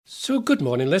So good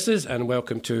morning, listeners, and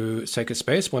welcome to Sacred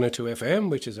Space 102 FM,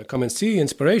 which is a Come and See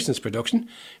Inspirations production,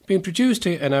 being produced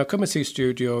here in our Come and See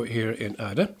studio here in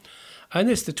Ada. And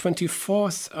it's the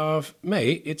 24th of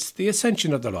May. It's the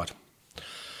Ascension of the Lord.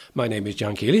 My name is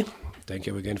John Keeley. Thank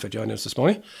you again for joining us this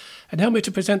morning. And help me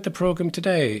to present the programme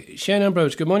today, Shane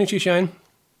Ambrose. Good morning to you, Shane.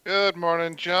 Good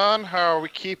morning, John. How are we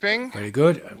keeping? Very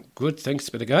good. Good, thanks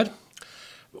be to God.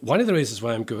 One of the reasons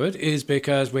why I'm good is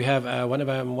because we have one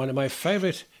of my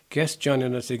favourite guests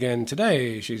joining us again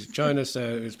today. She's joined us,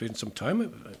 it's been some time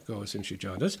ago since she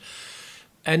joined us.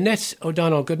 Annette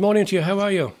O'Donnell, good morning to you. How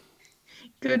are you?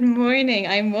 Good morning.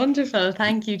 I'm wonderful.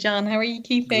 Thank you, John. How are you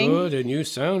keeping? Good, and you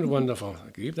sound wonderful.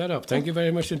 Keep that up. Thank you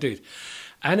very much indeed.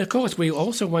 And of course, we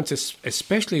also want to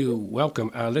especially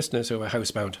welcome our listeners who are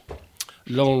housebound,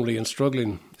 lonely and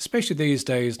struggling, especially these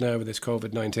days now with this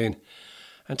COVID-19.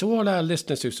 And to all our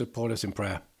listeners who support us in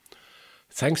prayer,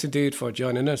 thanks indeed for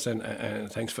joining us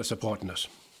and thanks for supporting us.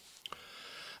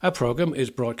 Our programme is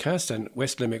broadcast on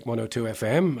West Limerick 102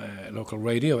 FM, local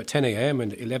radio at 10 a.m.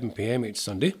 and 11 p.m. each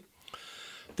Sunday.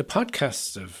 The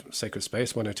podcasts of Sacred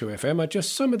Space 102 FM are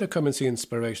just some of the Come and See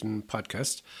Inspiration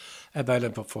podcasts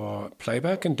available for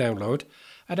playback and download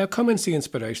at our Come and See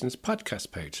Inspirations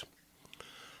podcast page.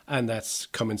 And that's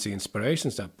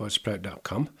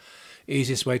comeandseeinspirations.buzzsprout.com.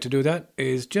 Easiest way to do that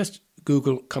is just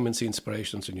Google Come and See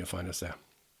Inspirations and you'll find us there.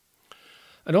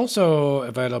 And also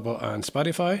available on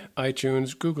Spotify,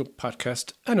 iTunes, Google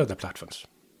Podcast and other platforms.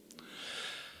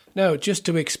 Now, just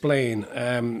to explain,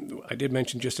 I did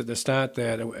mention just at the start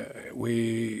that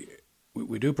we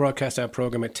do broadcast our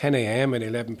programme at 10 a.m. and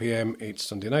 11 p.m. each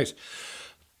Sunday night.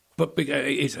 But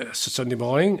it's Sunday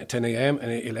morning at 10 a.m.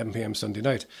 and 11 p.m. Sunday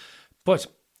night. But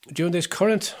during this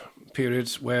current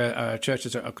periods where our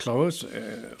churches are closed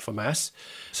for Mass.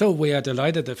 So we are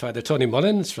delighted that Father Tony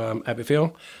Mullins from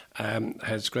Abbeyfield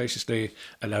has graciously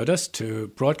allowed us to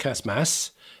broadcast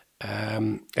Mass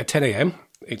at 10 a.m.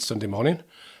 each Sunday morning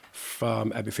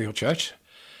from Abbeyfield Church.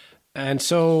 And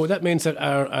so that means that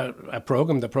our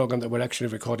programme, the programme that we're actually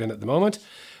recording at the moment,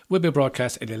 will be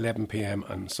broadcast at 11 p.m.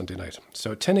 on Sunday night.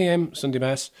 So 10 a.m. Sunday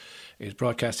Mass is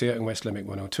broadcast here in West Limerick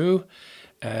 102.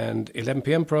 And 11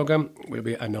 p.m. programme will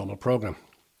be a normal programme.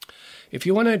 If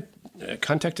you want to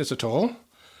contact us at all,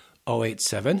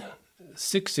 087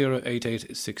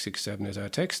 6088 667 is our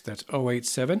text. That's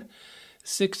 087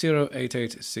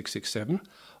 6088 667.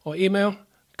 Or email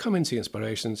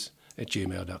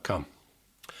comeandseeinspirations@gmail.com.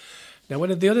 Now, one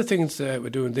of the other things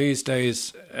we're doing these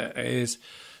days is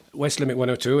West Limerick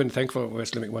 102, and thankful for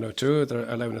West Limerick 102, they're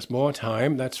allowing us more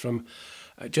time. That's from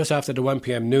just after the 1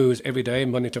 p.m. news every day,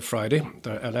 Monday to Friday.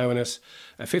 They're allowing us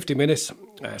a 50 minutes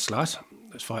slot.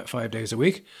 That's 5 days a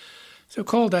week. So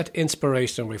call that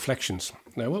Inspirational Reflections.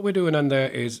 Now, what we're doing on there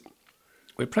is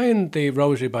we're praying the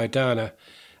Rosary by Dana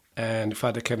and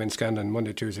Father Kevin Scanlon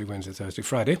Monday, Tuesday, Wednesday, Thursday,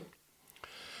 Friday.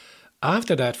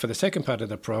 After that, for the second part of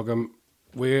the programme,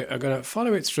 we are going to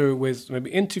follow it through with maybe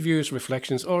interviews,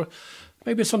 reflections, or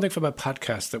maybe something from a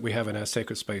podcast that we have in our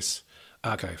Sacred Space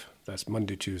archive. That's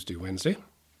Monday, Tuesday, Wednesday.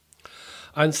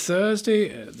 On Thursday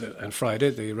and Friday,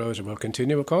 the Rosary will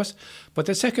continue, of course. But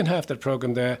the second half of the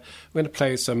programme there, we're going to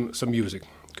play some music.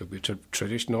 Could be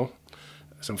traditional,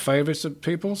 some favourites of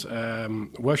people's,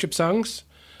 worship songs.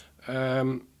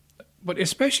 But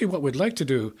especially what we'd like to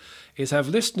do is have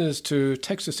listeners to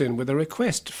text us in with a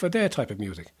request for their type of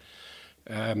music.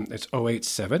 It's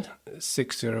 087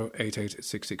 6088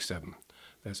 667.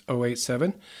 That's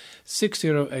 087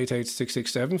 6088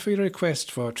 667 for your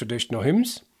request for traditional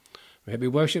hymns, maybe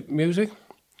worship music,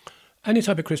 any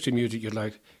type of Christian music you'd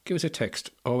like. Give us a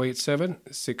text, 087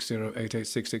 6088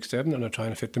 667, and I'll try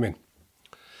and fit them in.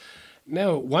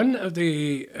 Now, one of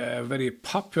the very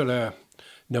popular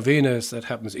novenas that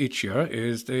happens each year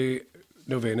is the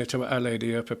novena to Our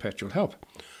Lady of Perpetual Help.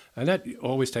 And that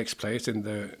always takes place in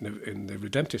the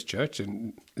Redemptorist Church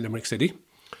in Limerick City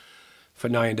for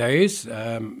 9 days,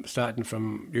 starting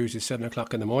from usually 7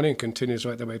 o'clock in the morning, continues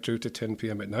right the way through to 10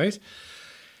 p.m. at night.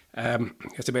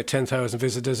 It's about 10,000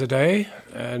 visitors a day,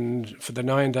 and for the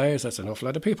 9 days, that's an awful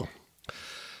lot of people.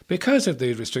 Because of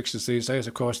the restrictions these days,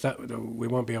 of course, that we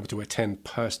won't be able to attend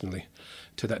personally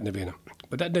to that novena.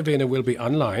 But that novena will be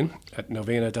online at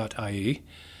novena.ie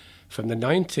from the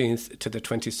 19th to the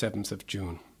 27th of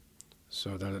June.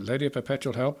 So the Lady of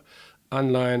Perpetual Help,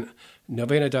 online,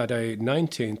 novena.ie,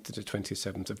 19th to the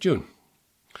 27th of June.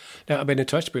 Now, I've been in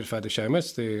touch with Father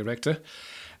Seamus, the rector,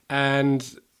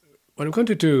 and what I'm going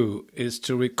to do is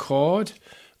to record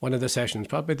one of the sessions,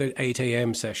 probably the 8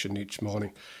 a.m. session each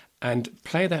morning, and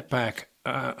play that back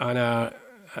on our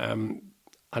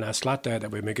slot there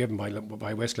that we've been given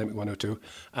by West Limerick 102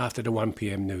 after the 1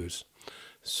 p.m. news.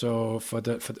 So for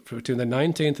between the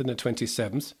 19th and the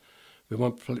 27th, we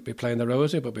won't be playing the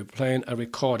Rosary, but we'll be playing a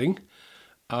recording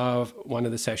of one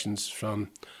of the sessions from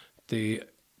the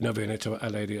Novena to Our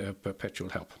Lady of Perpetual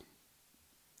Help.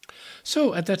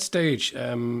 So at that stage,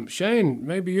 Shane,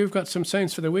 maybe you've got some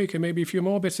saints for the week and maybe a few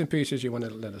more bits and pieces you want to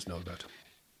let us know about.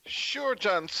 Sure,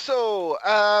 John. So,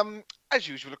 as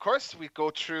usual, of course, we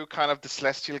go through kind of the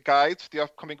celestial guides for the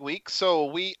upcoming week. So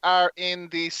we are in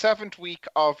the 7th week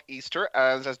of Easter,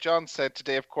 as John said,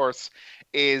 today, of course,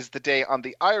 is the day on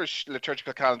the Irish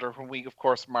liturgical calendar when we, of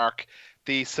course, mark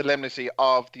the solemnity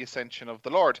of the Ascension of the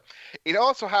Lord. It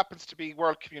also happens to be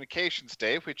World Communications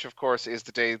Day, which, of course, is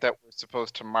the day that we're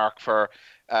supposed to mark for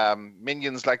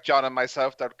minions like John and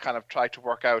myself that kind of try to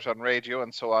work out on radio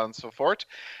and so on and so forth.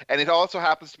 And it also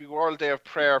happens to be World Day of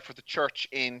Prayer for the Church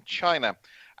in China.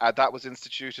 That was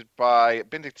instituted by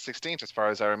Benedict XVI, as far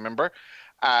as I remember,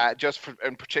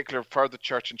 in particular for the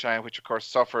church in China, which, of course,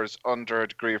 suffers under a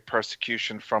degree of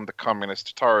persecution from the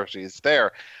communist authorities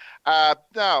there.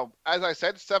 Now, as I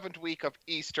said, 7th week of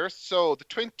Easter, so the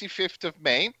 25th of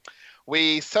May,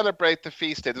 we celebrate the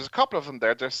feast day. There's a couple of them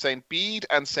there. There's St. Bede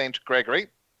and St. Gregory.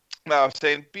 Now,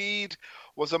 St. Bede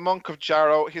was a monk of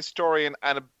Jarrow, historian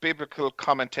and a biblical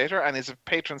commentator, and is a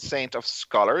patron saint of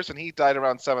scholars, and he died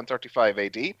around 735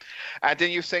 AD. And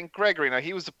then you St. Gregory. Now,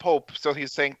 he was a pope, so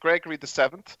he's St. Gregory the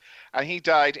 7th, and he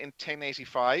died in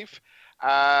 1085.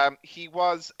 He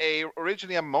was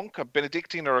originally a monk, a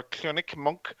Benedictine or a Clunic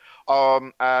monk,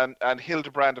 and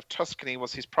Hildebrand of Tuscany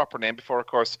was his proper name before, of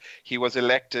course, he was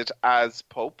elected as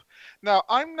Pope. Now,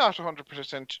 I'm not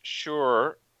 100%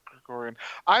 sure, Gregorian.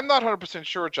 I'm not 100%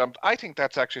 sure, John. I think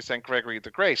that's actually St. Gregory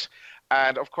the Great.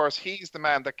 And, of course, he's the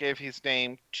man that gave his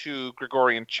name to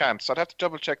Gregorian chant. So I'd have to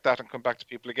double-check that and come back to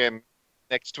people again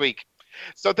next week.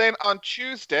 So then on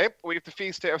Tuesday, we have the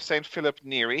feast day of St. Philip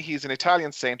Neri. He's an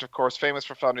Italian saint, of course, famous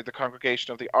for founding the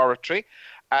Congregation of the Oratory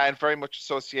and very much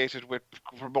associated with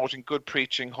promoting good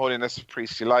preaching, holiness of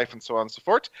priestly life, and so on and so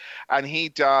forth. And he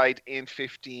died in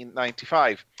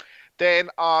 1595. Then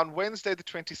on Wednesday the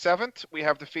 27th, we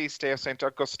have the feast day of St.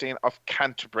 Augustine of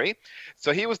Canterbury.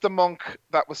 So he was the monk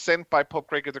that was sent by Pope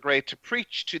Gregory the Great to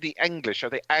preach to the English, or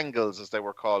the Angles as they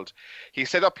were called. He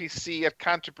set up his see at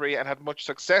Canterbury and had much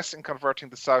success in converting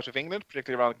the south of England,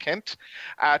 particularly around Kent.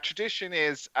 Tradition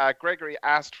is Gregory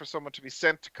asked for someone to be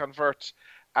sent to convert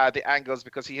the Angles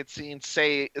because he had seen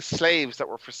slaves that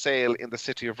were for sale in the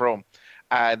city of Rome.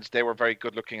 And they were very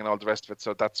good looking and all the rest of it.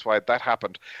 So that's why that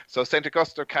happened. So St.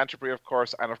 Augustine of Canterbury, of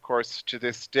course, and of course, to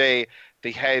this day,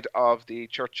 the head of the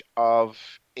Church of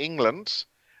England,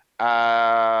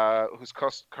 who's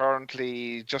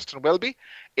currently Justin Welby,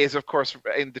 is, of course,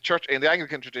 in the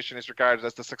Anglican tradition, is regarded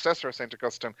as the successor of St.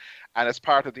 Augustine. And as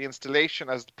part of the installation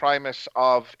as the primate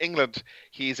of England,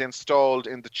 he's installed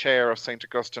in the chair of St.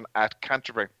 Augustine at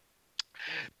Canterbury.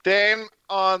 Then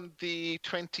on the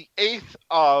 28th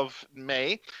of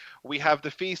May, we have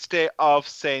the feast day of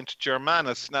Saint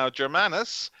Germanus. Now,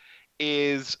 Germanus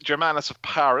of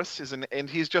Paris, he's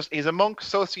a monk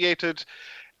associated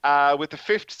with the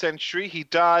 5th century. He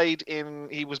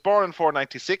was born in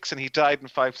 496 and he died in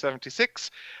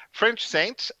 576. French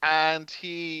saint, and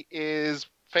he is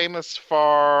famous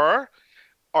for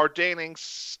ordaining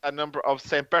a number of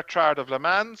Saint Bertrand of Le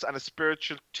Mans and a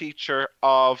spiritual teacher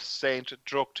of Saint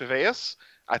Drocteveus,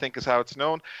 I think is how it's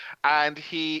known. And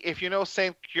if you know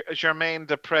Saint Germain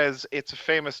des Prés, it's a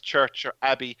famous church or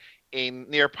abbey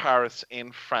near Paris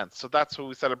in France. So that's what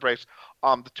we celebrate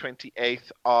on the 28th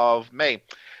of May.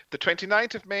 The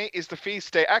 29th of May is the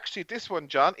feast day. Actually, this one,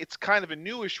 John, it's kind of a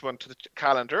newish one to the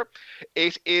calendar.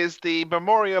 It is the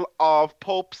memorial of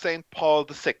Pope St. Paul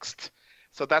VI.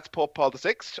 So that's Pope Paul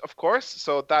VI, of course.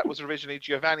 So that was originally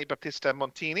Giovanni Battista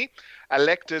Montini,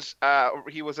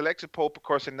 he was elected Pope, of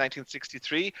course, in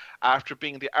 1963 after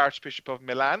being the Archbishop of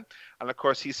Milan. And, of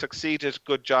course, he succeeded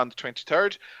good John the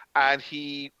 23rd. And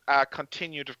he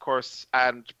continued, of course,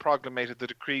 and proclamated the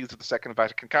decrees of the Second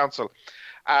Vatican Council.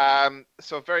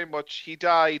 So very much, he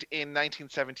died in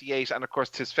 1978, and of course,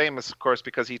 'tis famous, of course,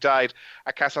 because he died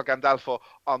at Castel Gandolfo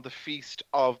on the Feast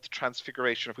of the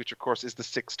Transfiguration, which, of course, is the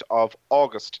 6th of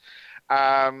August.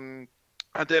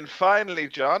 And then finally,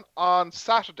 John, on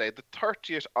Saturday, the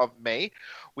 30th of May,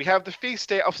 we have the feast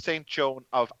day of St. Joan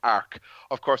of Arc.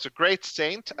 Of course, a great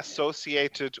saint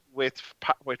associated with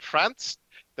France,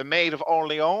 the Maid of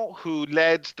Orleans, who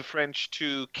led the French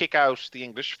to kick out the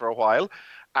English for a while.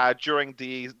 During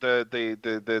the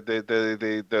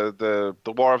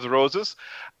War of the Roses,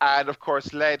 and of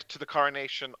course led to the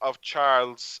coronation of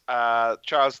Charles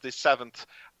VII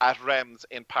at Rheims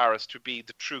in Paris to be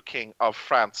the true king of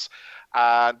France.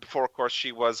 And before, of course,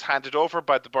 she was handed over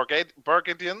by the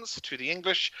Burgundians to the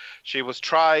English. She was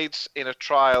tried in a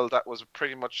trial that was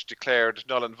pretty much declared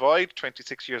null and void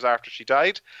 26 years after she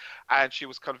died. And she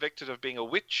was convicted of being a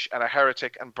witch and a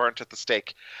heretic and burnt at the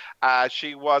stake.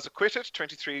 She was acquitted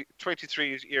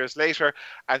 23 years later,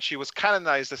 and she was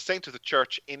canonized as saint of the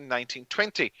church in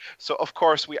 1920. So, of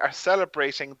course, we are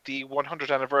celebrating the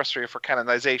 100th anniversary of her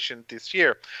canonization this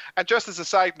year. And just as a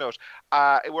side note,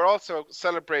 we're also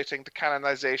celebrating the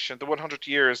canonization, the 100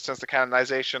 years since the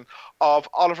canonization of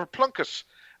Oliver Plunkett,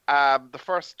 the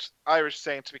first Irish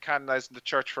saint to be canonized in the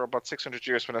church for about 600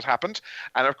 years when it happened.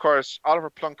 And of course, Oliver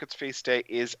Plunkett's feast day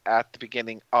is at the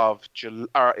beginning of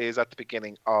July.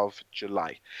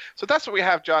 So that's what we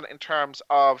have, John, in terms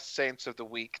of saints of the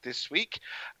week this week,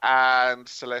 and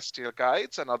celestial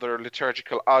guides and other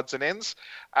liturgical odds and ends.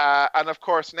 And of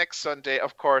course, next Sunday,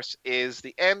 of course, is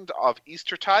the end of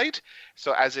Eastertide.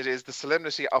 So as it is the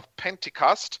solemnity of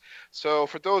Pentecost. So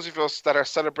for those of us that are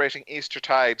celebrating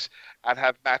Eastertide and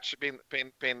have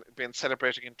been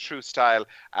celebrating in true style,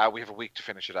 we have a week to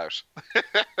finish it out.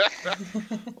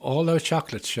 All those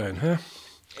chocolates, Shane, huh?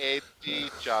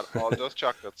 Indeed, John, all those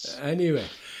chocolates. Anyway,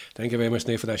 thank you very much,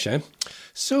 Niamh, for that, Shane.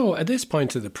 So at this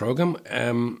point of the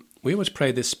programme, we always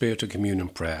pray this spiritual communion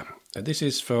prayer. And this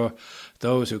is for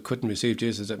those who couldn't receive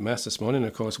Jesus at Mass this morning.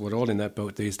 Of course, we're all in that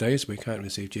boat these days. We can't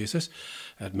receive Jesus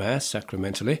at Mass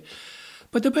sacramentally.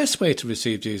 But the best way to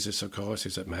receive Jesus, of course,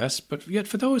 is at Mass. But yet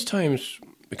for those times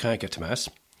we can't get to Mass,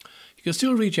 you can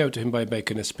still reach out to him by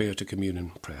making a spiritual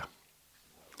communion prayer.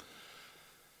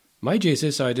 My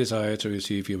Jesus, I desire to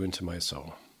receive you into my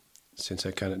soul. Since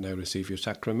I cannot now receive you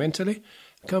sacramentally,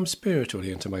 come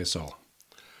spiritually into my soul.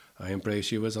 I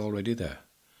embrace you as already there.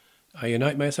 I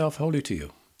unite myself wholly to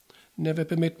you. Never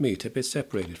permit me to be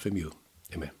separated from you.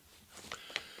 Amen.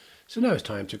 So now it's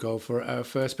time to go for our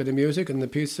first bit of music, and the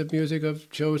piece of music I've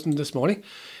chosen this morning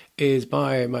is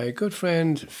by my good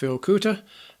friend Phil Cooter,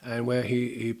 and where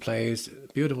he plays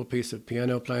a beautiful piece of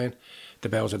piano playing, The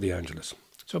Bells of the Angelus.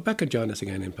 So back and join us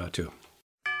again in part 2.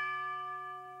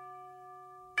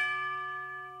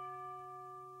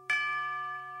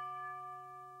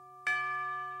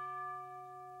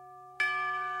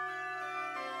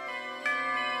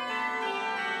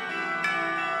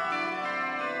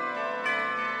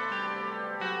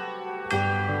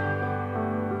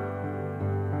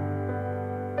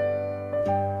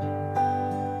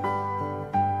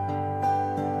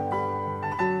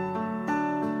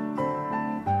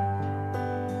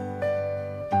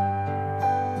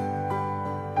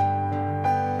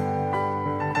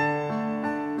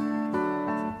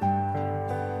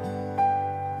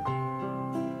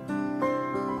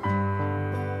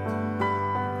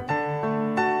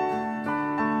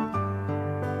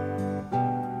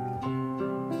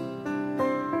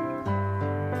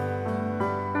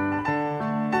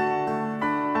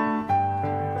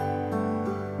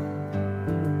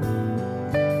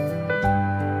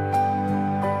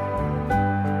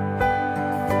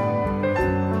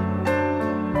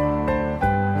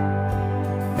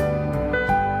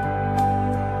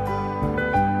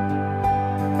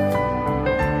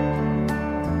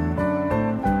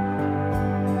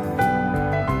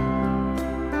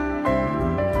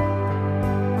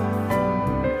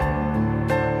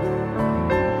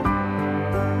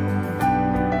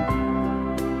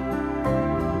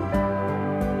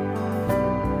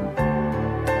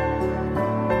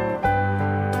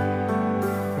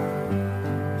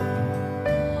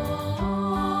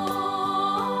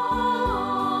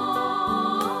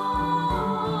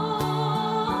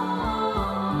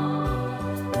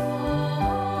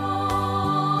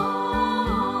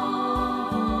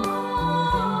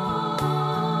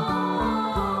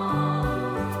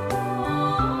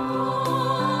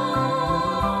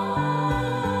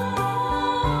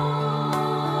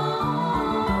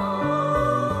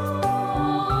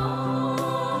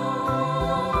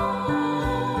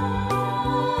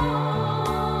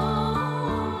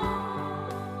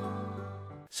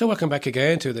 So welcome back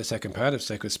again to the second part of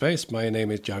Sacred Space. My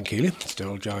name is John Keeley,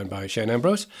 still joined by Shane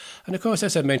Ambrose. And of course,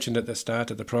 as I mentioned at the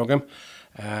start of the programme,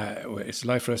 it's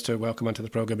life for us to welcome onto the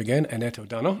programme again Annette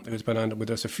O'Donnell, who's been on with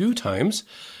us a few times,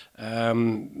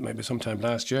 maybe sometime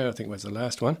last year, I think was the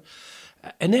last one.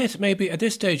 Annette, maybe at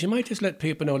this stage, you might just let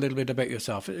people know a little bit about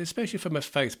yourself, especially from a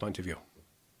faith point of view.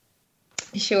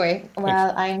 Sure.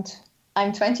 Well,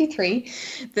 I'm 23.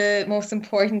 The most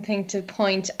important thing to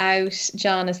point out,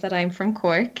 John, is that I'm from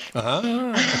Cork.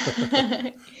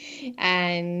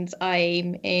 And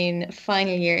I'm in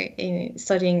final year in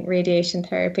studying radiation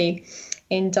therapy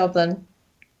in Dublin.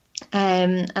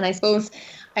 And I suppose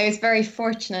I was very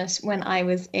fortunate when I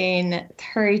was in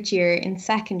third year in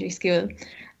secondary school.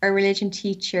 Our religion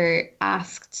teacher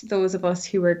asked those of us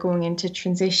who were going into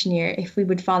transition year if we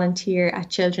would volunteer at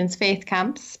children's faith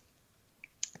camps.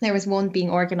 There was one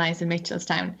being organised in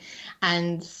Mitchelstown,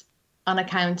 and on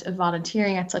account of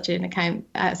volunteering at such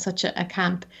a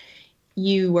camp,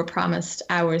 you were promised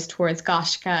hours towards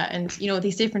Goshka and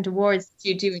these different awards that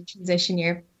you do in transition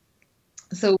year.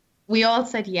 So we all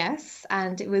said yes,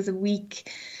 and it was a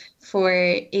week for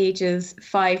ages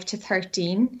 5 to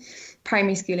 13,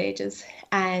 primary school ages,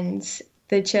 and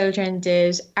the children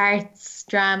did arts,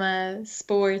 drama,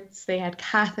 sports, they had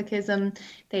catechism,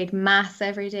 they had mass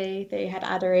every day, they had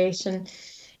adoration,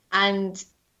 and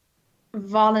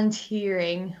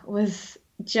volunteering was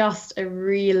just a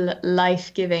real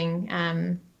life-giving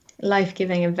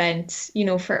event,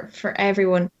 for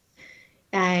everyone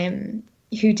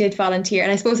who did volunteer.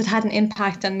 And I suppose it had an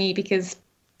impact on me because,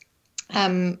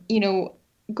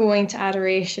 going to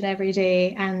adoration every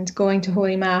day and going to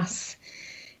Holy Mass,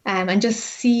 and just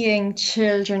seeing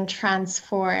children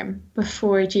transform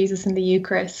before Jesus in the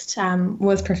Eucharist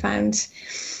was profound.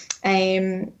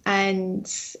 And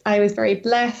I was very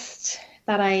blessed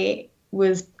that I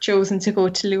was chosen to go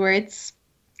to Lourdes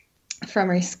from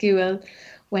our school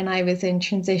when I was in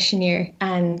transition year.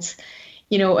 And,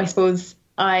 I suppose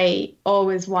I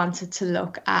always wanted to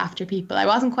look after people. I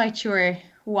wasn't quite sure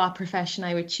what profession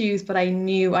I would choose, but I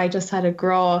knew I just had a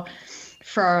draw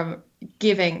for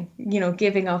giving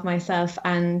of myself.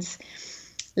 And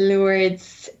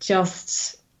Lourdes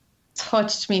just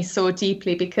touched me so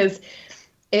deeply because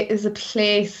it is a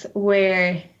place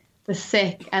where the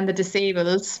sick and the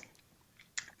disabled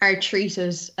are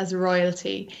treated as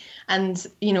royalty, and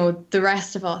the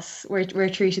rest of us we're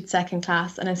treated second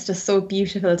class, and it's just so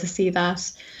beautiful to see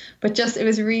that. But it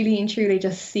was really and truly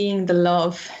just seeing the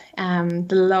love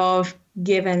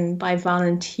given by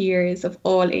volunteers of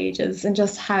all ages, and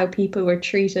just how people were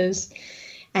treated.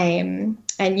 And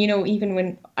even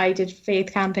when I did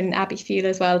faith camp in Abbeyfield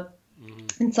as well,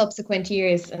 in subsequent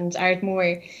years, and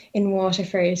Ardmore in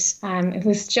Waterford, it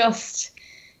was just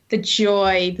the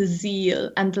joy, the zeal,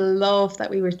 and the love that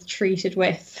we were treated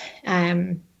with.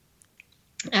 And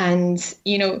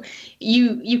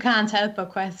you can't help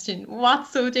but question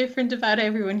what's so different about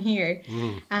everyone here.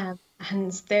 And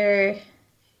the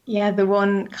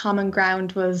one common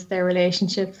ground was their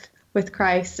relationship with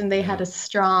Christ, and they had a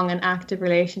strong and active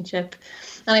relationship.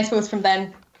 And I suppose from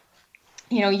then,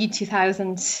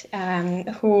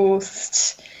 U2000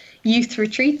 host youth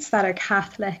retreats that are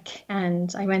Catholic,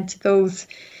 and I went to those.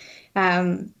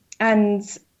 I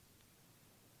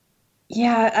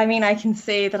can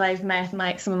say that I've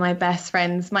met some of my best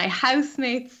friends, my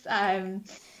housemates,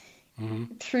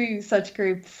 through such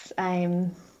groups.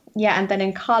 And then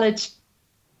in college,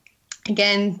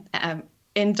 again,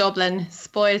 in Dublin,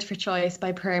 spoiled for choice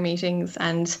by prayer meetings,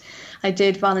 and I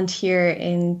did volunteer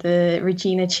in the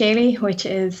Regina Caeli, which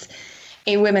is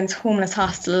a women's homeless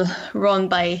hostel run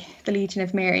by the Legion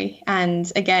of Mary. And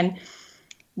again,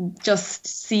 just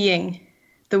seeing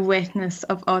the witness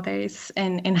of others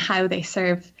in how they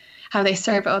serve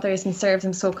others and serve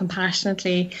them so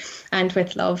compassionately and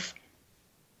with love.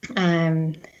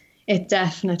 It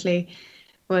definitely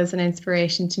was an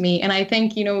inspiration to me. And I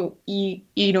think, you know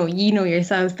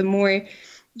yourselves, the more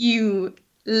you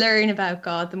learn about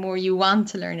God, the more you want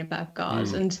to learn about God.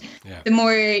 The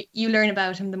more you learn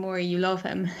about him, the more you love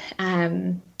him.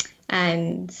 I've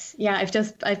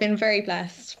been very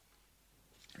blessed.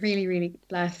 Really, really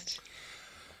blessed.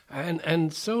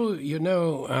 And so,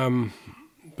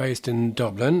 based in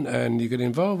Dublin, and you get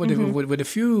involved with a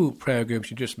few prayer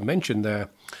groups you just mentioned there.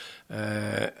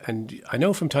 And I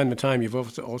know from time to time you've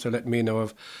also let me know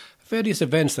of various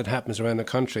events that happens around the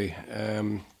country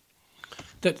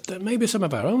that maybe some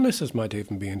of our own listeners might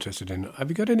even be interested in. Have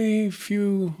you got any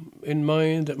few in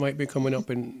mind that might be coming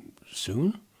up in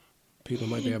soon? People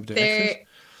might be able to access?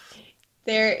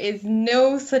 There is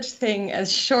no such thing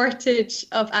as shortage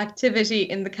of activity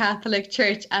in the Catholic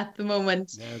Church at the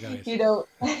moment. No, guys.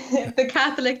 The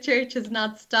Catholic Church has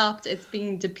not stopped. It's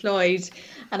being deployed.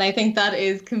 And I think that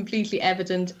is completely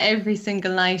evident. Every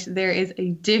single night there is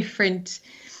a different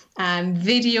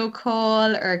video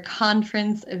call or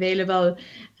conference available.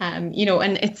 And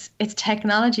it's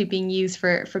technology being used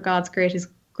for God's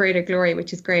greater glory,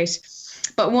 which is great.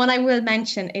 But one I will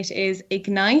mention, it is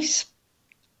Ignite.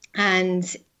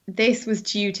 And this was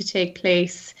due to take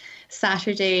place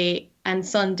Saturday and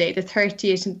Sunday, the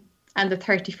 30th and the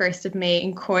 31st of May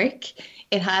in Cork.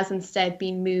 It has instead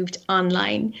been moved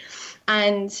online.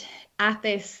 And at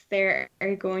this, there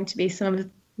are going to be some of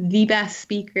the best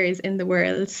speakers in the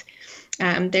world.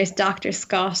 There's Dr.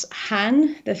 Scott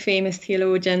Hahn, the famous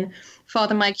theologian,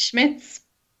 Father Mike Schmitz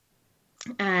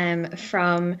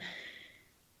from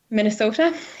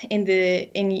Minnesota in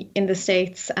the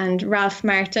States, and Ralph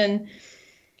Martin,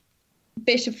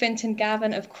 Bishop Fintan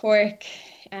Gavin of Cork,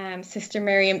 Sister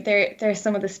Miriam. They're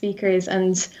some of the speakers,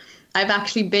 and I've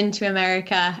actually been to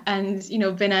America and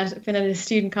been at a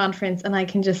student conference, and I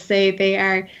can just say they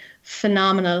are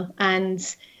phenomenal.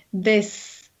 And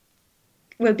this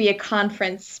will be a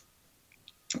conference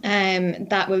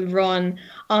that will run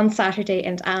on Saturday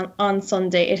and on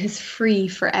Sunday. It is free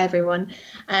for everyone,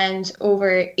 and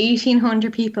over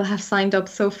 1,800 people have signed up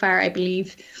so far, I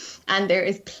believe, and there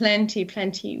is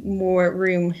plenty more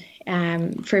room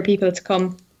for people to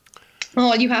come.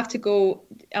 All you have to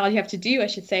do, I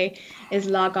should say, is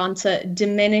log on to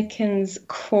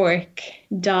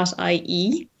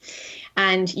dominicanscork.ie,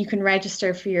 and you can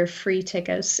register for your free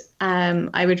ticket.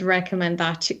 I would recommend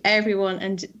that to everyone,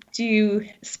 and do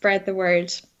spread the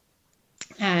word.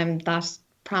 That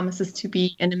promises to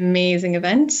be an amazing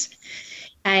event.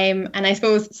 And I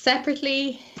suppose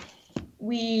separately,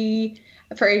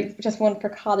 for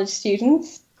college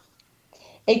students,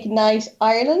 Ignite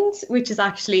Ireland, which is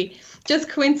actually just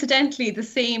coincidentally the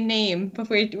same name, but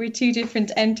we're two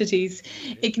different entities.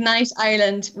 Ignite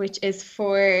Ireland, which is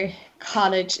for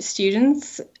college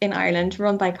students in Ireland,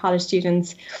 run by college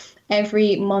students,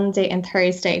 every Monday and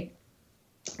Thursday.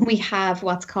 We have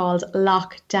what's called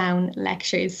lockdown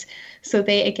lectures. So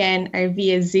they, again, are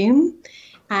via Zoom,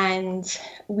 and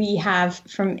we have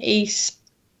from 8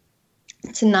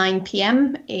 to 9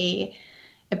 p.m. a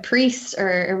priest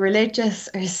or a religious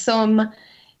or someone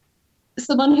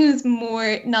who's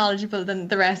more knowledgeable than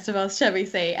the rest of us, shall we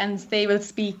say, and they will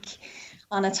speak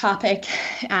on a topic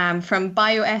from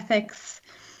bioethics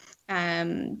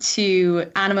to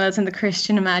animals and the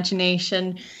Christian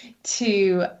imagination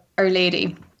to Our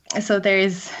Lady. So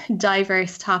there's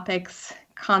diverse topics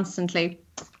constantly.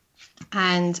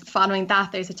 And following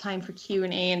that, there's a time for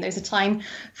Q&A, and there's a time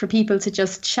for people to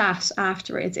just chat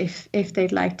afterwards if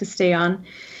they'd like to stay on.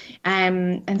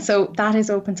 And so that is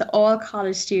open to all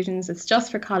college students. It's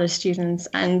just for college students.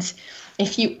 And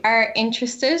if you are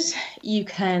interested, you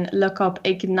can look up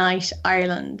Ignite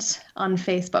Ireland on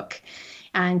Facebook,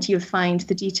 and you'll find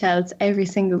the details every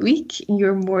single week.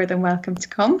 You're more than welcome to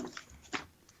come.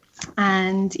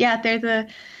 And yeah, they're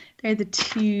the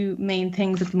two main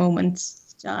things at the moment,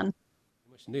 John.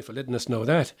 Neat for letting us know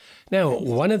that. Now,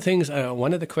 one of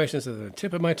the questions at the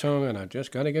tip of my tongue, and I've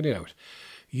just got to get it out.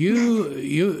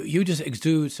 You just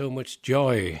exude so much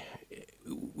joy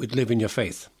with living your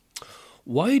faith.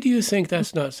 Why do you think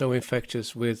that's not so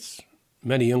infectious with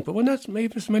many young people? Well, not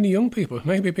maybe it's many young people,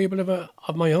 maybe people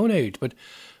of my own age, but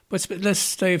let's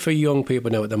stay for young people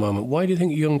now at the moment. Why do you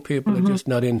think young people are just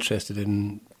not interested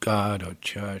in God or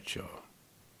church or?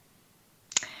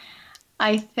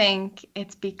 I think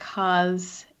it's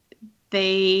because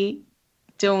they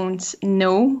don't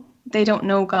know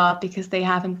God because they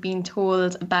haven't been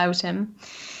told about him.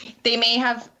 They may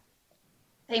have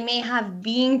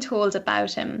been told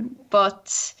about him,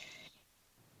 but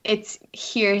it's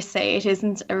hearsay. It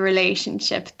isn't a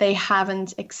relationship. They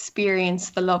haven't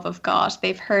experienced the love of God.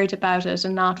 They've heard about it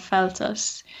and not felt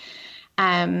it.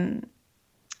 And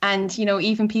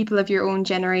even people of your own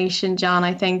generation, John,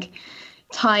 I think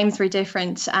times were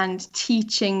different, and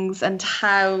teachings and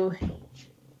how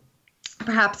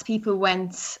perhaps people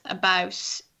went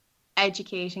about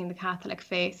educating the Catholic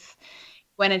faith,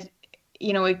 when it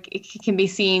can be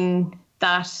seen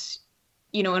that,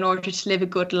 in order to live a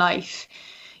good life,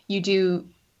 you do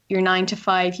your 9 to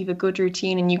 5, you have a good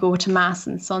routine, and you go to Mass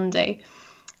on Sunday.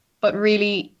 But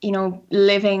really,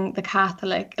 living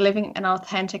an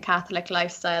authentic Catholic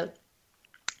lifestyle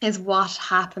is what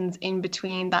happens in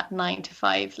between that 9 to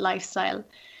 5 lifestyle,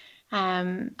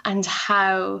 and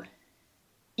how,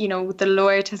 the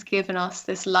Lord has given us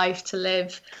this life to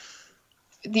live.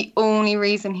 The only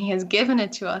reason he has given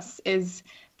it to us is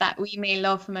that we may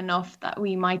love him enough that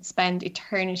we might spend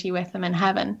eternity with him in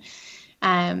heaven.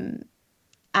 And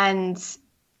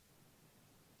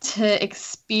to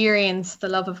experience the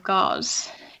love of God,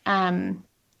 to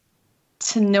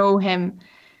know him,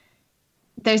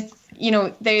 I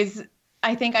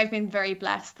think I've been very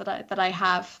blessed that I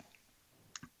have.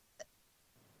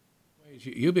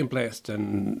 You've been blessed,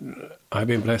 and I've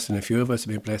been blessed, and a few of us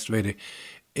have been blessed really.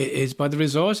 It's by the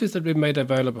resources that have been made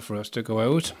available for us to go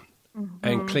out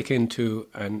and click into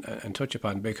and touch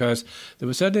upon, because there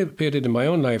was certainly a period in my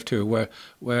own life too where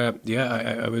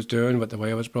I was doing what the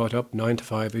way I was brought up, 9 to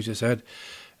 5, as you said,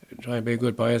 try and be a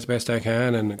good boy as best I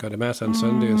can, and go to Mass on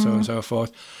Sunday and so on and so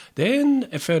forth. Then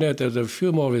I found out there's a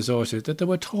few more resources, that there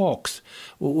were talks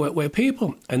where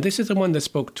people, and this is the one that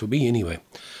spoke to me anyway,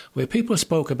 where people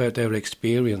spoke about their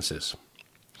experiences.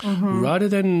 Rather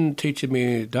than teaching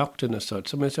me doctrine as such,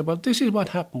 someone said, well, this is what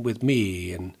happened with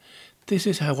me, and this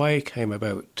is how I came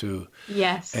about to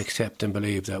accept and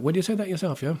believe that. Would you say that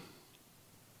yourself, yeah?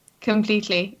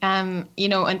 Completely. You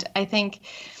know, and I think,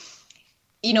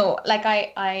 you know, like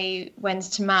I went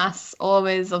to Mass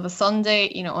always of a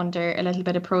Sunday, you know, under a little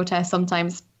bit of protest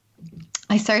sometimes.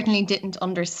 I certainly didn't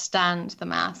understand the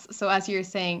Mass. So as you're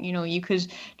saying, you know, you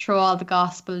could throw all the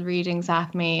gospel readings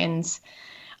at me and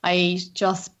I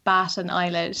just bat an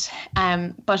eyelid.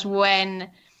 But when,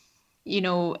 you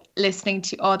know, listening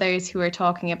to others who are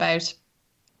talking about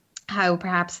how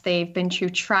perhaps they've been through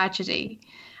tragedy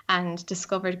and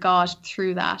discovered God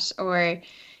through that, or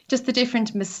just the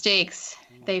different mistakes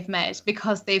they've made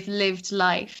because they've lived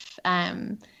life,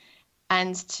 and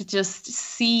to just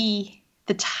see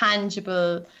the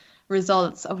tangible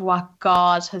results of what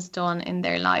God has done in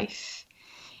their life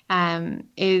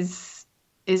is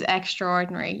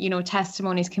extraordinary. You know,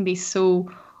 testimonies can be so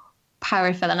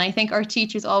powerful, and I think our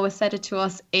teachers always said it to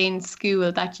us in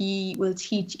school, that ye will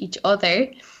teach each other,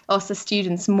 us as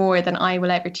students, more than I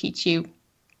will ever teach you.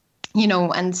 You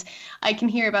know, and I can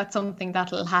hear about something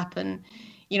that'll happen,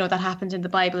 you know, that happened in the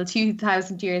Bible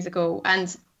 2,000 years ago,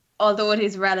 and although it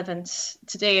is relevant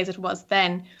today as it was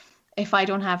then, if I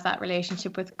don't have that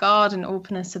relationship with God and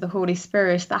openness to the Holy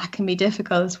Spirit, that can be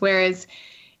difficult. Whereas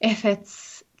if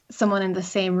it's someone in the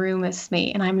same room as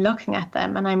me and I'm looking at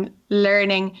them and I'm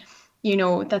learning, you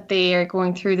know, that they are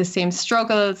going through the same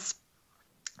struggles,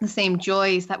 the same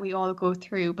joys that we all go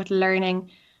through, but learning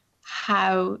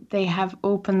how they have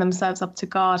opened themselves up to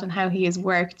God and how He has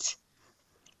worked,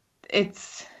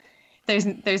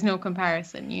 there's no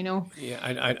comparison, you know. Yeah,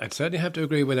 I'd certainly have to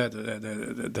agree with that.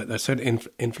 That certainly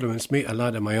influenced me a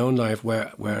lot in my own life,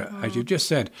 where as you just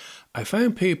said, I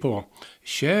found people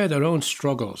share their own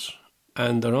struggles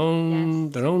and their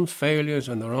own failures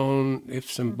and their own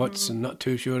ifs and buts and not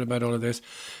too sure about all of this.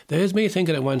 There's me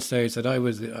thinking at one stage that I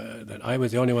was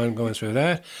the only one going through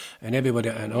that, and everybody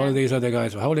and all of these other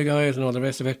guys were holy guys and all the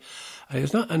rest of it. And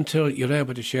it's not until you're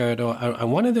able to share it all.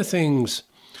 And one of the things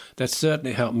that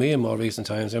certainly helped me in more recent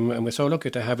times, and we're so lucky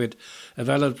to have it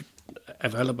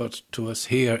available to us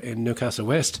here in Newcastle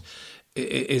West,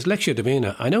 is Lectio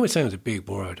Divina. I know it sounds a big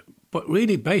word, but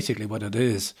really basically what it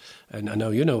is, and I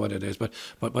know you know what it is, but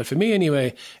for me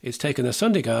anyway, it's taking the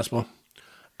Sunday Gospel,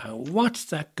 and what's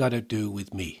that got to do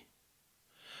with me?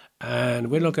 And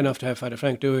we're lucky enough to have Father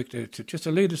Frank Duick to just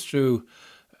to lead us through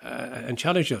and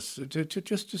challenge us to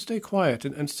just to stay quiet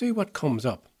and see what comes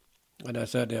up. And I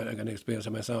said, I'm going to experience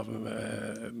it myself,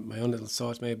 my own little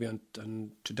thoughts maybe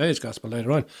on today's gospel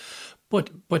later on.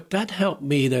 But that helped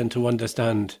me then to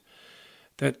understand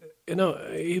that, you know,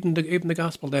 even the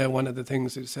gospel there, one of the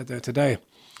things it said there today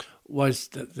was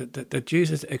that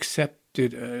Jesus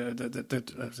accepted,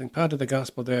 that I think part of the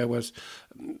gospel there was,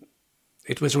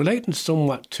 it was relating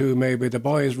somewhat to maybe the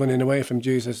boys running away from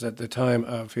Jesus at the time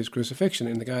of his crucifixion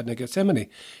in the Garden of Gethsemane.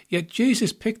 Yet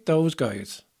Jesus picked those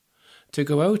guys to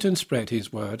go out and spread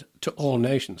his word to all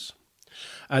nations.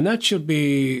 And that should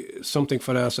be something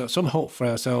for ourselves, some hope for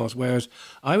ourselves, whereas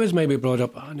I was maybe brought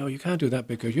up, oh no, you can't do that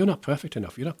because you're not perfect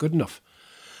enough, you're not good enough.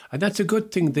 And that's a good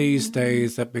thing these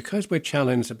days, that because we're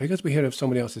challenged and because we hear of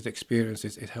somebody else's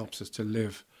experiences, it helps us to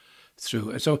live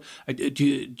through. So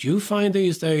do you find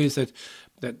these days that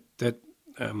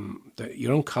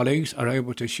your own colleagues are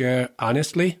able to share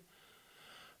honestly,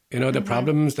 you know, the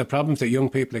problems that young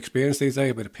people experience these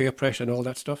days with peer pressure and all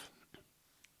that stuff?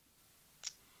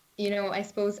 You know, I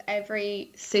suppose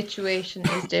every situation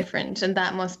is different, and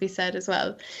that must be said as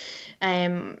well.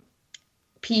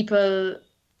 People,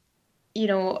 you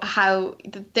know, how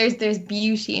there's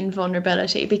beauty in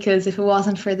vulnerability, because if it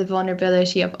wasn't for the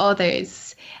vulnerability of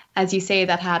others, as you say,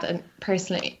 that had a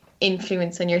personal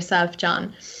influence on yourself,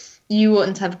 John, you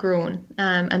wouldn't have grown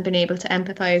and been able to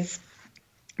empathise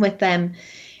with them.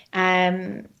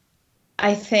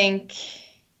 I think,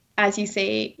 as you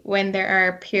say, when there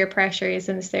are peer pressures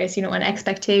and there's, you know, an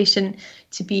expectation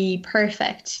to be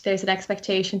perfect, there's an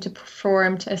expectation to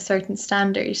perform to a certain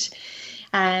standard.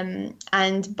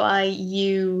 And by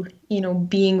you know,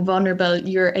 being vulnerable,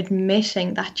 you're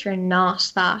admitting that you're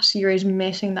not that. You're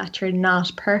admitting that you're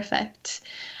not perfect.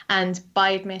 And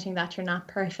by admitting that you're not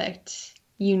perfect,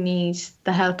 you need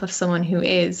the help of someone who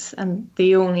is. And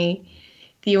the only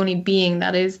being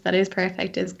that is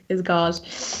perfect is God.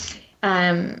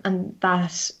 And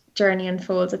that journey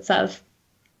unfolds itself.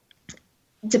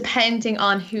 depending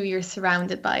on who you're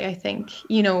surrounded by, I think,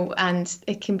 and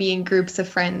it can be in groups of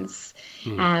friends,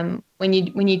 when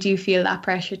you do feel that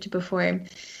pressure to perform.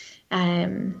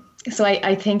 So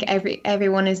I think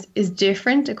everyone is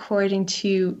different according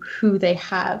to who they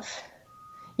have,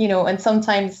 and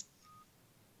sometimes,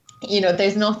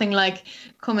 there's nothing like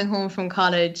coming home from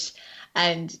college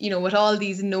and, with all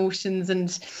these notions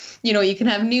and, you can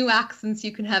have new accents,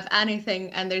 you can have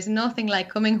anything. And there's nothing like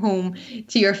coming home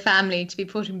to your family to be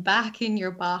put back in your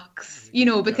box,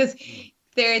 because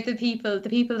they're the people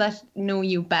that know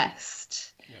you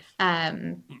best.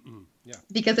 Yes.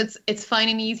 Because it's fine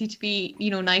and easy to be,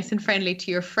 nice and friendly to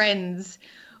your friends,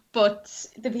 but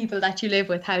the people that you live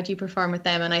with, how do you perform with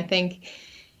them? And I think,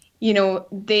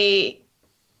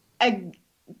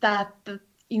 that the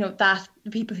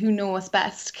people who know us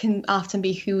best can often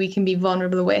be who we can be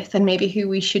vulnerable with, and maybe who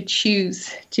we should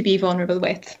choose to be vulnerable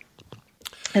with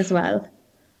as well.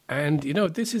 And,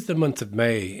 this is the month of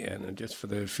May, and just for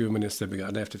the few minutes that we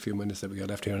got left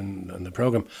here on the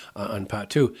programme, on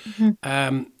part 2,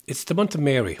 it's the month of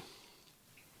Mary.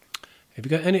 Have you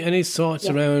got any thoughts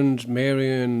around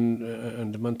Mary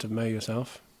and the month of May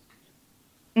yourself?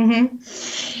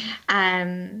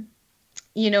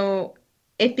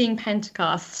 It being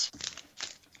Pentecost,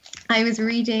 I was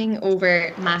reading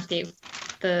over Matthew,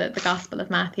 the Gospel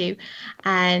of Matthew,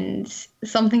 and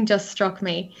something just struck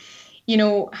me.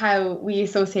 How we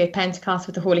associate Pentecost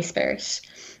with the Holy Spirit,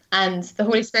 and the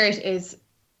Holy Spirit is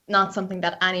not something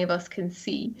that any of us can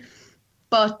see,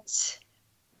 but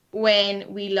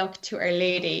when we look to Our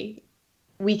Lady,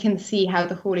 we can see how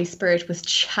the Holy Spirit was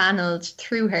channeled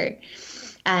through her,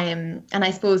 and I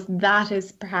suppose that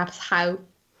is perhaps how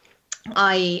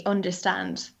I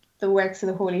understand the works of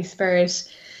the Holy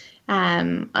Spirit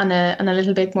on a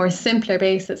little bit more simpler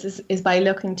basis is by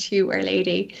looking to Our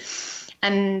Lady.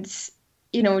 And,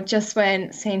 just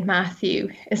when St.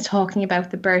 Matthew is talking about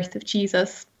the birth of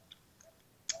Jesus,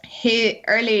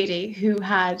 Our Lady, who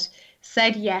had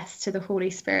said yes to the Holy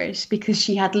Spirit because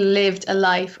she had lived a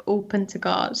life open to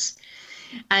God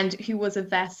and who was a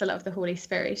vessel of the Holy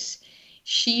Spirit,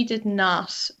 she did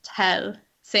not tell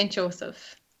St.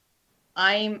 Joseph,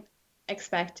 I'm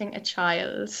expecting a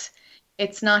child.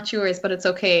 It's not yours, but it's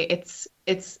okay.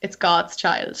 It's God's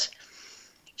child.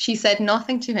 She said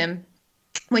nothing to him,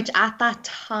 which at that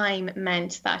time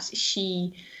meant that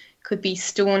she could be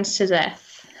stoned to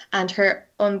death and her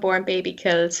unborn baby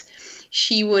killed.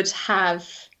 She would have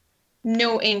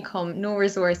no income, no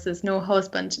resources, no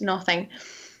husband, nothing.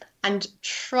 And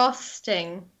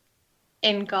trusting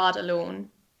in God alone,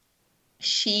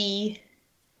 she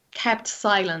kept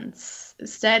silence,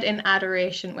 stood in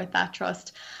adoration with that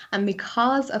trust. And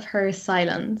because of her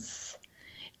silence,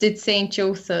 did Saint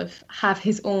Joseph have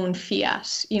his own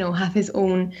fiat, have his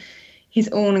own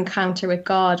encounter with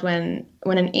God when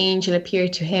an angel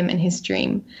appeared to him in his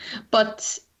dream.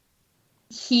 But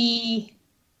he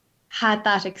had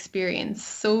that experience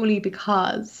solely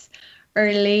because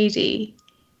Our Lady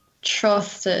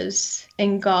trusted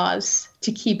in God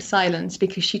to keep silent,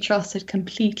 because she trusted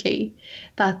completely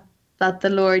that the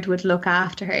Lord would look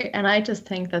after her. And I just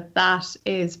think that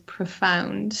is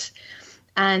profound.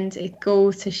 And it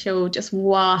goes to show just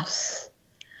what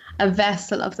a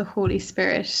vessel of the Holy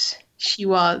Spirit she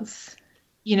was,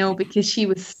 because she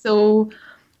was so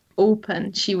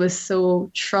open, she was so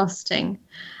trusting,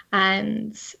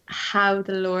 and how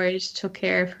the Lord took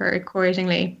care of her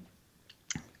accordingly.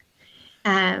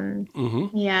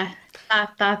 Yeah,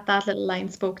 that little line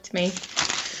spoke to me.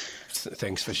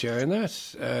 Thanks for sharing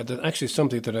that. That's actually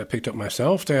something that I picked up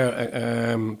myself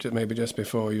there, maybe just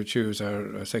before you choose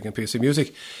our second piece of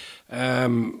music.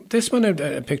 This one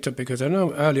I picked up because I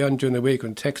know early on during the week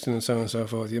when texting and so on and so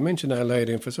forth, you mentioned Our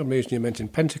Lady, and for some reason you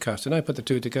mentioned Pentecost, and I put the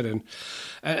two together,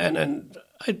 and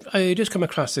I just come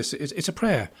across this. It's a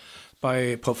prayer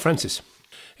by Pope Francis.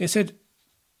 He said,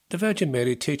 "The Virgin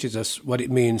Mary teaches us what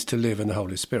it means to live in the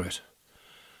Holy Spirit,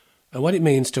 and what it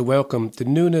means to welcome the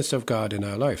newness of God in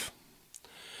our life.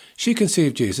 She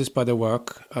conceived Jesus by the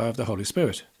work of the Holy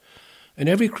Spirit. And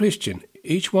every Christian,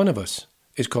 each one of us,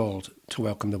 is called to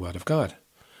welcome the Word of God,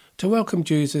 to welcome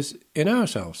Jesus in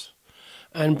ourselves,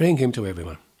 and bring him to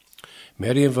everyone.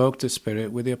 Mary invoked the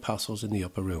Spirit with the apostles in the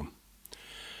upper room.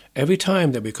 Every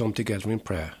time that we come together in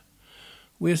prayer,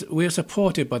 we are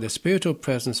supported by the spiritual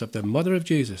presence of the Mother of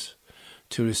Jesus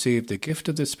to receive the gift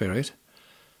of the Spirit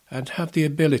and have the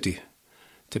ability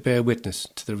to bear witness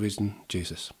to the risen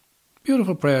Jesus."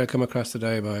 Beautiful prayer come across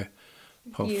today by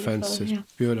Pope Francis. Yeah.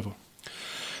 Beautiful.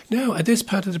 Now, at this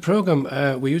part of the programme,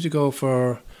 we usually go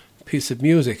for a piece of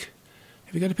music.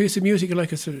 Have you got a piece of music you'd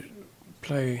like us to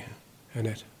play,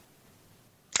 Annette?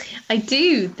 I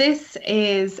do. This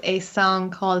is a song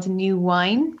called New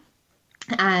Wine.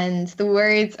 And the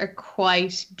words are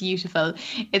quite beautiful.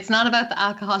 It's not about the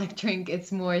alcoholic drink.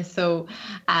 It's more so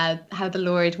how the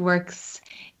Lord works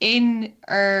in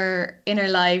our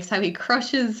lives, how he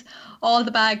crushes all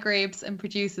the bad grapes and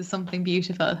produces something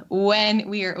beautiful when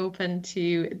we are open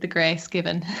to the grace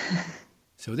given.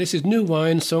 So this is New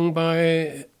Wine, sung by,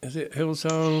 is it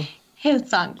Hillsong?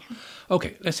 Hillsong.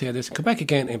 Okay, let's hear this. Come back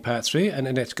again in part 3, and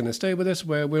Annette's going to stay with us,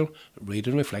 where we'll read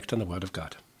and reflect on the Word of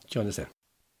God. Join us then.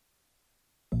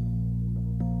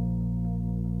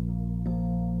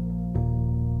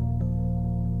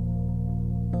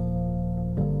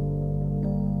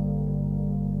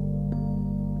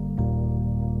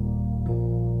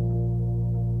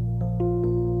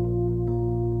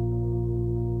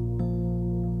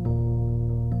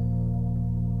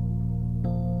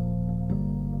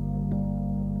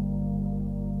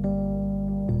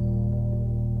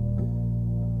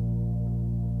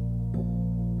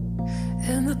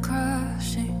 In the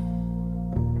crushing,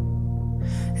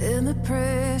 in the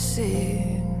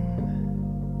pressing,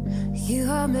 you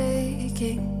are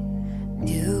making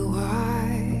new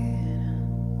wine.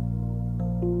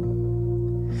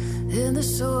 In the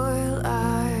soil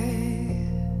I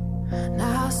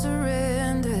now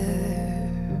surrender,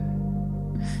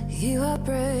 you are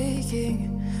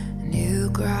breaking new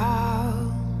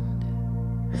ground.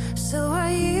 So I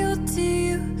yield to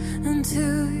you and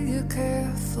to your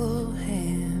careful hand.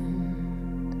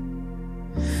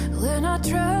 When I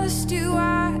trust you,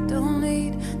 I don't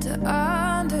need to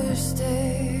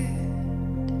understand.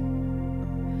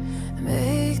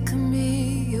 Make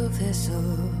me your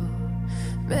vessel,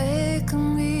 make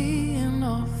me an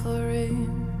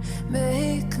offering,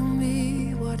 make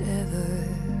me whatever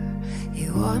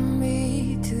you want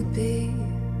me to be.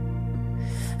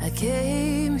 I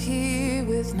came here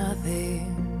with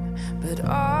nothing but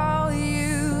all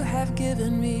you have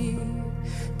given me.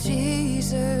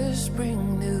 Jesus,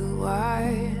 bring new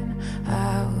wine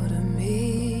out of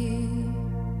me.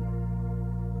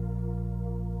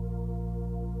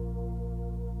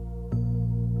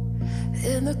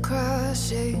 In the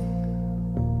crushing,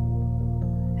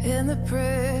 in the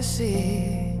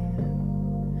pressing,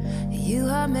 you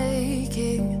are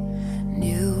making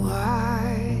new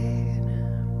wine.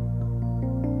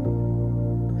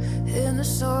 In the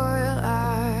soil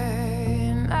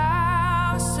I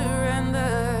now surrender,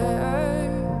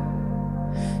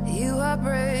 you are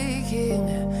breaking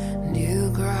new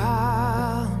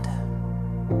ground.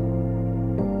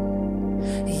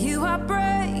 You are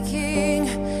breaking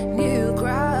new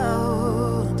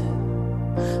ground.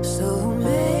 So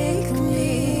make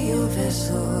me your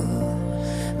vessel,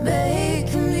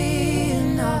 make me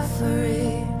an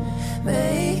offering,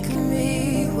 make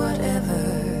me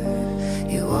whatever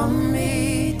you want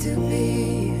me to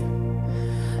be.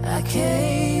 I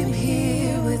came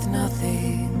here with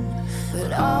nothing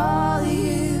but all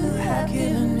you have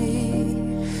given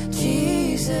me.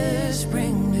 Jesus,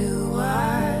 bring new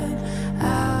wine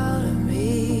out of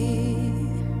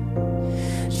me.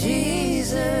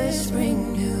 Jesus,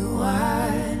 bring new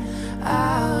wine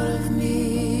out of me.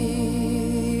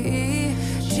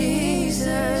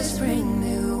 Jesus, bring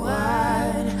new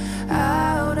wine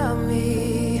out of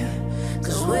me.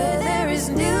 'Cause where there is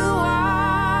new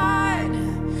wine,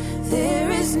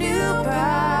 there is new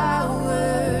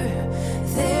power,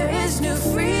 there is new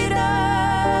freedom,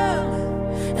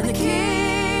 and the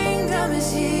kingdom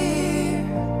is here.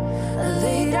 I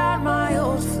lay down my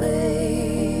old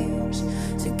flames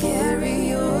to carry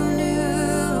your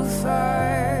new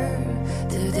fire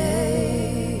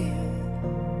today.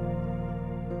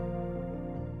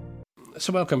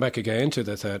 So welcome back again to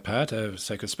the third part of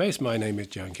Sacred Space. My name is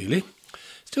John Keeley.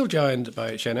 Still joined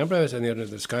by Shane Ambrose and the other of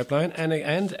the Skype line, and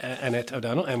Annette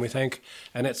O'Donnell. And we thank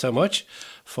Annette so much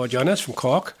for joining us from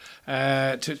Cork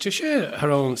to share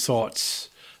her own thoughts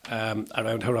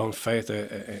around her own faith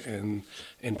in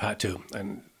part 2.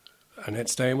 And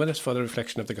Annette's staying with us for the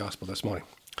reflection of the Gospel this morning.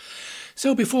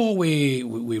 So before we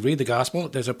read the Gospel,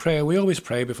 there's a prayer we always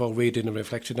pray before reading and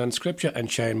reflection on Scripture,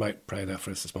 and Shane might pray that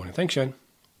for us this morning. Thanks, Shane.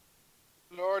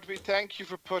 Lord, we thank you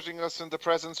for putting us in the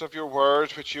presence of your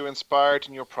word, which you inspired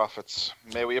in your prophets.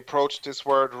 May we approach this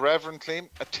word reverently,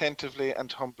 attentively,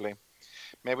 and humbly.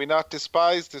 May we not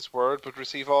despise this word, but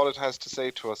receive all it has to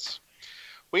say to us.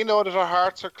 We know that our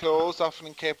hearts are closed, often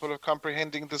incapable of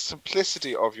comprehending the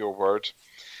simplicity of your word.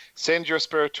 Send your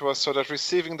Spirit to us so that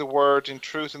receiving the word in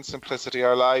truth and simplicity,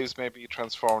 our lives may be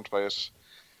transformed by it.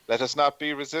 Let us not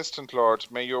be resistant, Lord.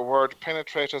 May your word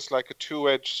penetrate us like a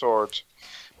two-edged sword.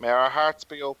 May our hearts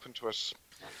be open to it.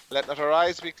 Let not our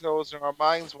eyes be closed and our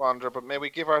minds wander, but may we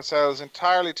give ourselves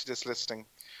entirely to this listening.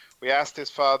 We ask this,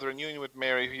 Father, in union with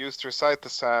Mary, who used to recite the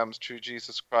Psalms, through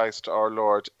Jesus Christ our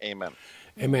Lord. Amen.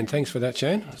 Amen. Thanks for that,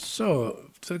 Shane.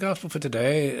 So, to the Gospel for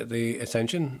today, the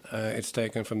Ascension, it's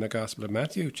taken from the Gospel of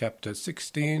Matthew, chapter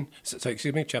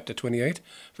 28,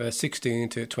 verse 16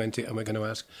 to 20, and we're going to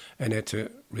ask Annette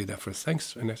to read that for us.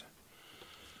 Thanks, Annette.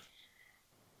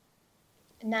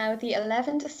 Now the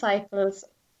 11 disciples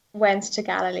went to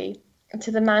Galilee,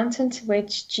 to the mountain to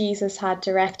which Jesus had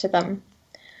directed them.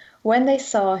 When they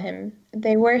saw him,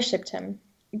 they worshipped him,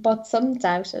 but some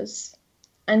doubted.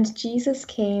 And Jesus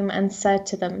came and said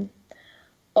to them,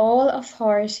 "All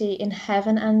authority in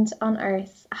heaven and on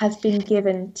earth has been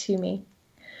given to me.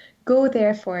 Go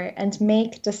therefore and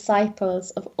make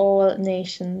disciples of all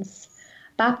nations,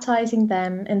 baptizing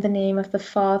them in the name of the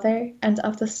Father and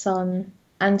of the Son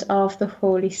and of the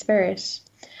Holy Spirit,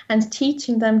 and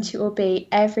teaching them to obey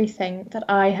everything that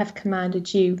I have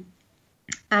commanded you.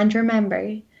 And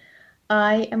remember,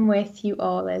 I am with you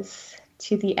always,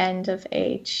 to the end of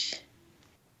age."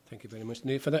 Thank you very much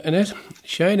indeed for that, Annette.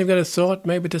 Shane, you've got a thought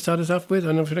maybe to start us off with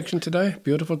on reflection today?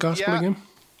 Beautiful gospel again.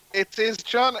 It is,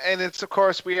 John, and it's, of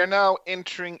course, we are now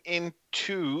entering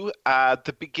into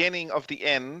the beginning of the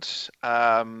end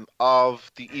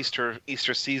of the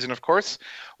Easter season, of course,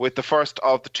 with the first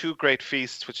of the two great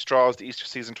feasts which draws the Easter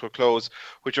season to a close,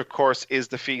 which, of course, is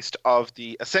the Feast of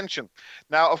the Ascension.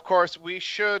 Now, of course, we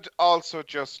should also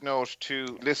just note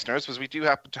to listeners, because we do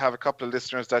happen to have a couple of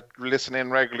listeners that listen in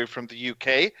regularly from the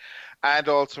UK and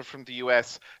also from the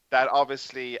US, that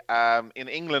obviously in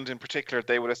England in particular,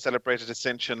 they would have celebrated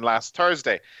Ascension last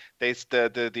Thursday.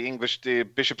 The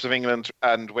bishops of England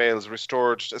and Wales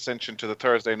restored Ascension to the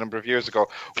Thursday a number of years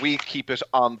ago. We keep it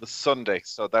on the Sunday,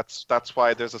 so that's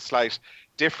why there's a slight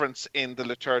difference in the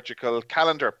liturgical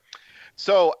calendar.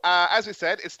 So, as we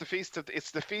said, it's the feast of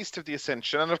the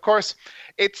Ascension, and of course,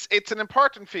 it's an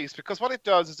important feast because what it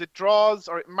does is it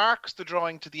marks the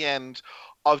drawing to the end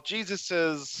of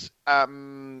Jesus's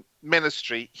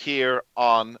ministry here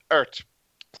on earth.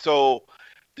 So,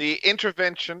 the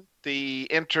intervention, the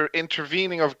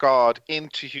intervening of God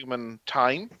into human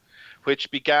time,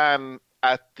 which began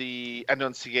at the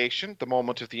Annunciation, the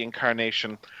moment of the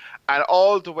Incarnation, and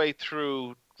all the way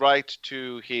through right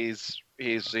to his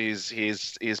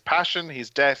passion, his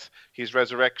death, his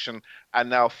resurrection, and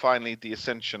now finally the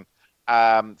Ascension.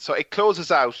 So it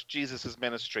closes out Jesus'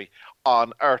 ministry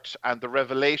on earth, and the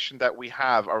revelation that we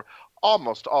have, or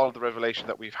almost all of the revelation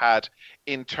that we've had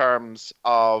in terms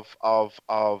of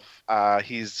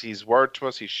his word to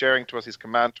us, his sharing to us, his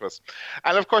command to us.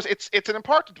 And of course, it's an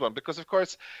important one because, of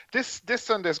course, this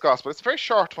Sunday's gospel, it's a very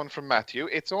short one from Matthew.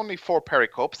 It's only 4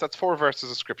 pericopes. That's 4 verses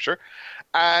of scripture.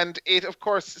 And it, of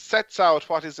course, sets out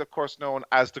what is, of course, known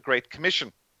as the Great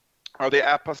Commission, or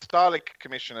the Apostolic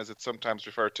Commission, as it's sometimes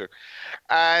referred to.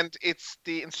 And it's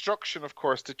the instruction, of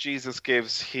course, that Jesus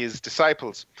gives his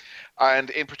disciples. And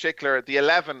in particular, the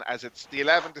 11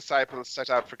 disciples set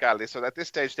out for Galilee. So at this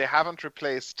stage, they haven't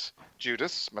replaced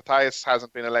Judas. Matthias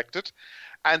hasn't been elected.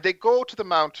 And they go to the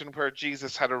mountain where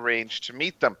Jesus had arranged to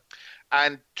meet them.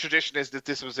 And tradition is that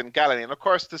this was in Galilee. And of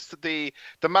course, the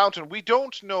mountain, we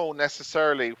don't know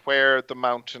necessarily where the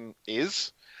mountain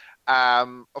is.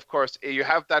 Of course, you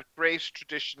have that great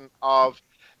tradition of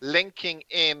linking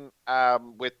in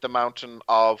with the mountain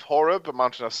of Horeb, the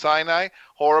mountain of Sinai.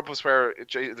 Horeb was where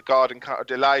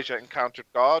Elijah encountered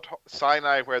God.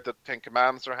 Sinai, where the Ten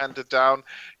Commandments are handed down.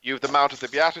 You have the Mount of the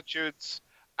Beatitudes,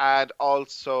 and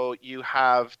also you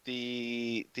have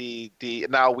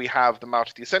now we have the Mount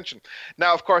of the Ascension.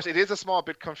 Now, of course, it is a small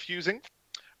bit confusing.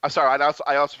 I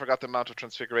also forgot the Mount of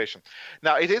Transfiguration.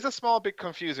 Now, it is a small bit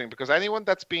confusing because anyone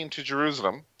that's been to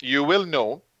Jerusalem, you will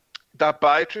know that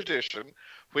by tradition,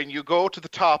 when you go to the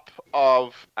top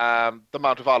of the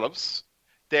Mount of Olives,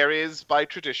 there is, by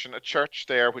tradition, a church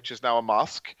there, which is now a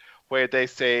mosque, where they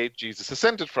say Jesus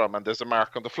ascended from, and there's a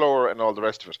mark on the floor and all the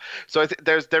rest of it. So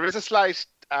there is a slight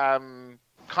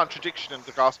contradiction in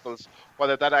the Gospels,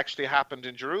 whether that actually happened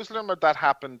in Jerusalem or that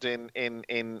happened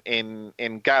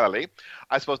in Galilee.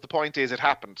 I suppose the point is it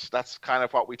happened. That's kind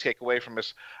of what we take away from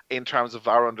it in terms of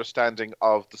our understanding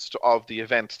of the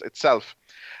event itself.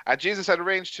 And Jesus had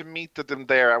arranged to meet them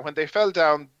there, and when they fell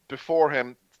down before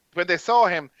him, when they saw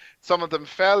him, some of them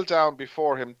fell down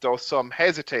before him, though some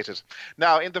hesitated.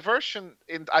 Now, in the version,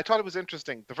 I thought it was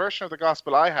interesting. The version of the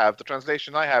gospel I have, the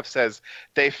translation I have, says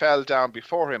they fell down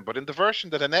before him. But in the version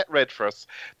that Annette read for us,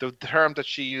 the term that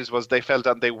she used was they fell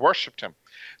down, they worshipped him.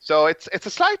 So it's a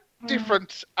slight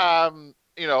different,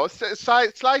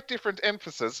 slight different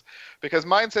emphasis, because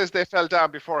mine says they fell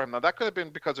down before him. Now, that could have been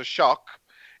because of shock.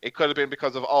 It could have been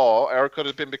because of awe, or it could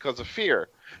have been because of fear.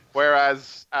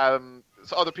 Whereas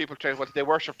so other people they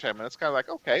worshipped him, and it's kind of like,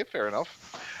 okay, fair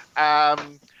enough.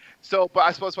 But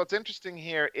I suppose what's interesting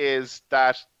here is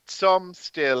that some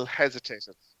still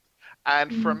hesitated.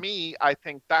 And for me, I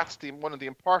think that's one of the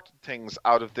important things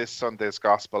out of this Sunday's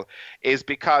gospel, is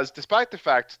because despite the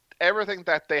fact everything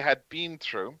that they had been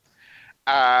through,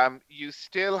 you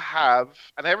still have,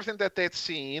 and everything that they'd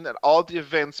seen and all the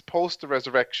events post the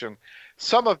resurrection,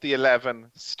 some of the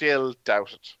 11 still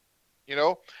doubted, you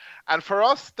know? And for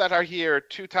us that are here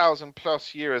 2,000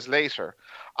 plus years later,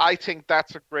 I think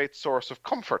that's a great source of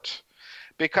comfort.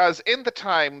 Because in the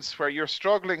times where you're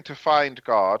struggling to find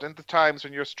God, in the times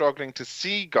when you're struggling to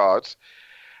see God,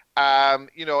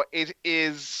 it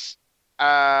is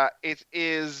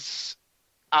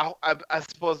I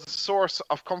suppose, a source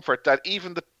of comfort that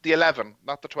even the 11,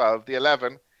 not the 12, the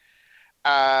 11,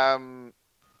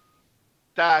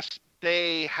 that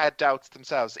they had doubts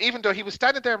themselves, even though he was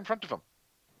standing there in front of them.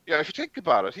 If you think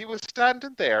about it, he was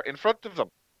standing there in front of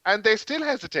them, and they still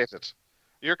hesitated.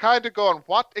 You're kind of going,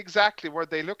 what exactly were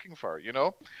they looking for,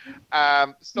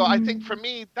 So I think for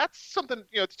me, that's something,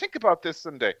 to think about this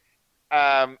Sunday,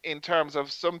 in terms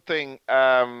of something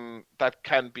that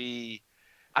can be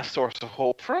a source of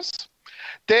hope for us.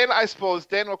 Then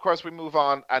of course we move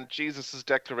on, and Jesus'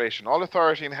 declaration, all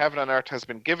authority in heaven and earth has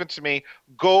been given to me.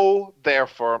 Go,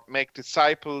 therefore, make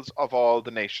disciples of all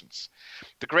the nations.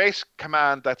 The great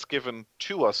command that's given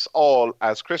to us all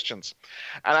as Christians.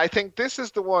 And I think this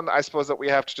is the one, I suppose, that we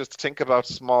have to just think about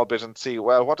a small bit and see,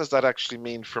 well, what does that actually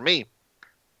mean for me?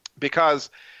 Because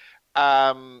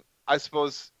I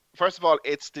suppose, first of all,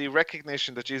 it's the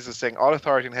recognition that Jesus is saying, all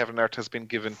authority in heaven and earth has been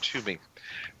given to me.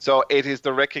 So it is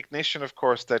the recognition, of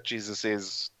course, that Jesus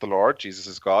is the Lord, Jesus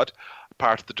is God,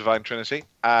 part of the divine Trinity,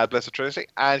 blessed Trinity,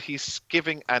 and he's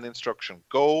giving an instruction.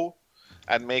 Go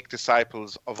and make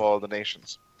disciples of all the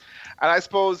nations. And I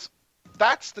suppose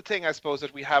that's the thing,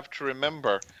 that we have to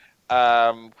remember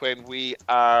when we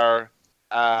are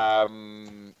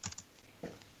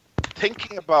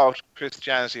thinking about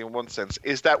Christianity in one sense,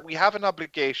 is that we have an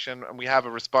obligation and we have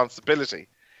a responsibility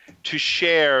to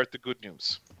share the good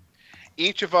news.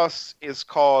 Each of us is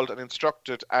called and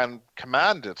instructed and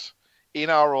commanded in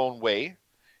our own way,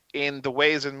 in the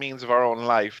ways and means of our own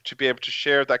life, to be able to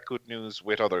share that good news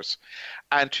with others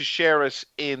and to share it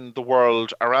in the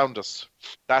world around us.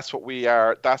 That's what we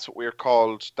are. That's what we're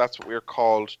called. That's what we're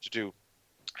called to do.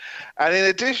 And in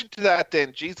addition to that,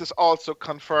 then Jesus also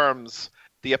confirms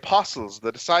the apostles,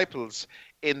 the disciples,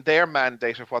 in their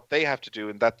mandate of what they have to do,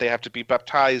 and that they have to be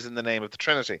baptized in the name of the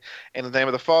Trinity, in the name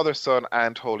of the Father, Son,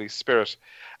 and Holy Spirit,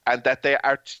 and that they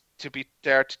are to be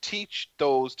there to teach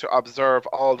those to observe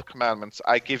all the commandments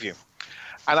I give you.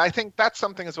 And I think that's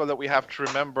something as well that we have to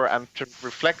remember and to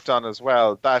reflect on as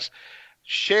well, that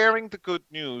sharing the good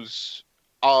news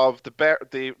of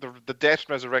the death and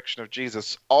resurrection of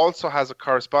Jesus also has a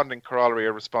corresponding corollary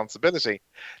or responsibility,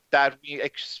 that we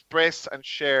express and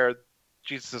share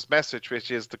Jesus' message,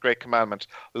 which is the great commandment,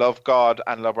 love God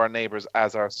and love our neighbours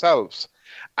as ourselves.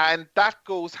 And that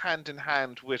goes hand in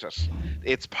hand with it.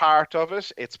 It's part of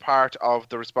it. It's part of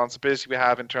the responsibility we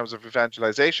have in terms of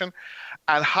evangelization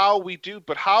and how we do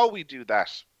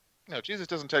that. Jesus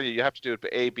doesn't tell you have to do it by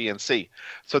A, B, and C.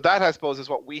 So that, I suppose, is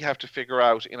what we have to figure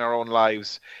out in our own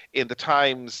lives in the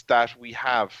times that we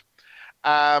have.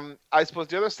 I suppose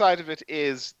the other side of it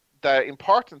is, the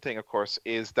important thing, of course,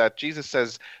 is that Jesus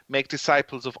says, make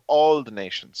disciples of all the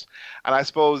nations. And I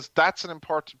suppose that's an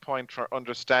important point for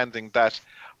understanding that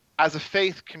as a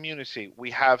faith community, we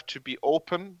have to be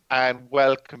open and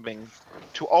welcoming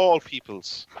to all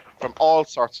peoples from all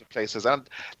sorts of places. And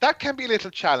that can be a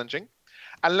little challenging.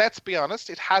 And let's be honest,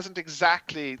 it hasn't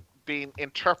exactly been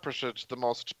interpreted the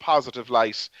most positive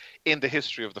light in the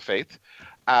history of the faith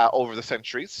over the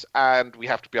centuries, and we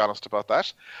have to be honest about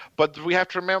that. But we have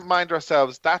to remind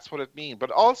ourselves that's what it means. But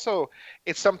also,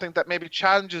 it's something that maybe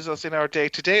challenges us in our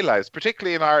day-to-day lives,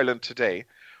 particularly in Ireland today,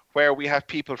 where we have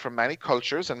people from many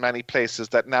cultures and many places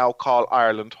that now call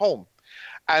Ireland home.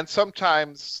 And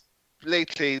sometimes,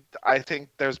 lately, I think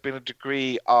there's been a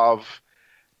degree of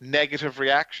negative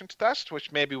reaction to that,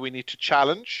 which maybe we need to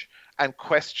challenge and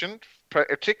question,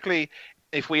 particularly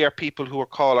if we are people who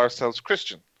call ourselves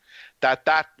Christian.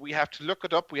 That we have to look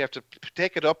it up, we have to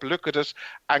take it up, look at it,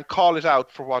 and call it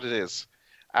out for what it is,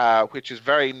 which is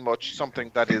very much something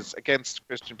that is against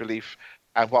Christian belief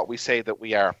and what we say that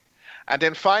we are. And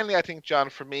then finally, I think,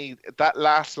 John, for me, that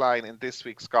last line in this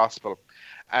week's gospel,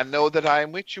 and know that I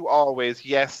am with you always,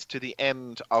 yes, to the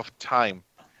end of time.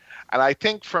 And I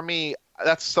think for me,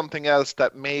 that's something else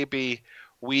that maybe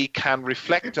we can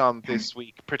reflect on this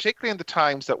week, particularly in the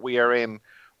times that we are in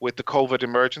with the COVID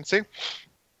emergency.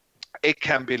 It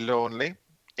can be lonely.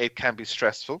 It can be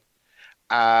stressful.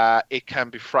 It can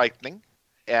be frightening.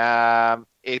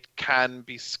 It can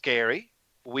be scary.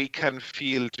 We can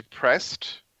feel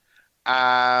depressed.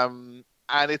 And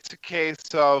it's a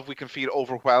case of we can feel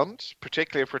overwhelmed,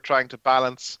 particularly if we're trying to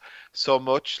balance so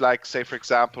much, like, say, for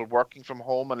example, working from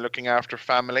home and looking after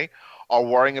family, or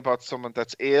worrying about someone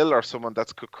that's ill or someone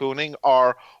that's cocooning,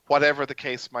 or whatever the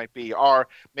case might be. Or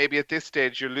maybe at this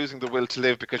stage you're losing the will to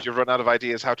live because you've run out of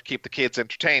ideas how to keep the kids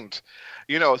entertained.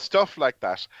 Stuff like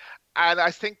that. And I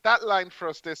think that line for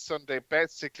us this Sunday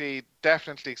basically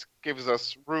definitely gives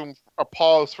us room, a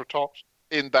pause for thought,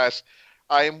 in that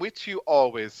I am with you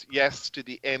always, yes, to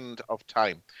the end of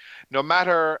time. No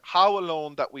matter how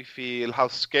alone that we feel, how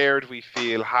scared we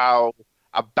feel, how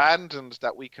abandoned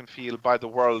that we can feel by the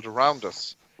world around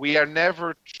us, we are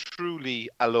never truly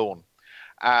alone.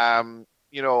 And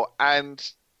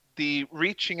the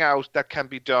reaching out that can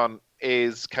be done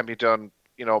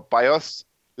by us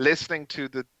listening to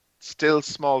the still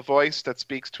small voice that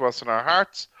speaks to us in our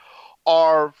hearts,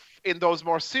 or in those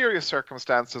more serious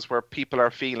circumstances where people are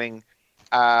feeling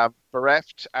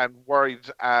bereft and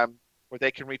worried, where they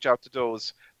can reach out to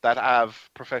those that have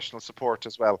professional support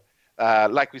as well.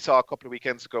 Like we saw a couple of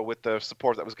weekends ago with the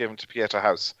support that was given to Pieta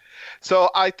House. So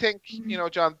I think,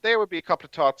 John, there would be a couple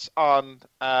of thoughts on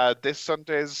this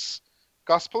Sunday's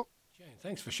Gospel. Jane,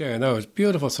 thanks for sharing those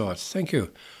beautiful thoughts. Thank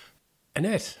you.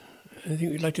 Annette,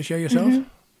 anything you'd like to share yourself? Mm-hmm.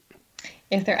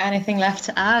 Is there anything left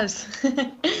to add?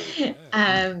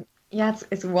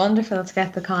 It's wonderful to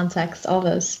get the context of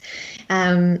it.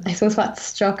 I suppose what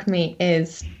struck me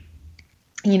is,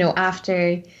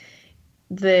 after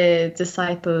the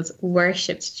disciples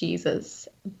worshipped Jesus,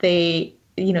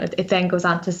 it then goes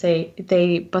on to say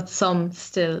but some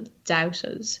still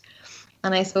doubted.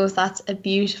 And I suppose that's a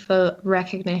beautiful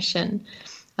recognition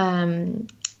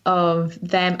of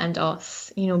them and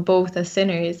us, both as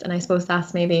sinners. And I suppose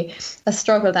that's maybe a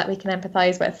struggle that we can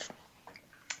empathise with,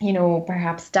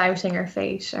 perhaps doubting our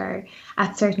faith or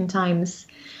at certain times.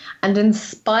 And in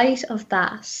spite of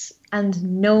that, and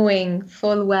knowing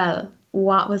full well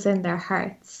what was in their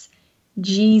hearts,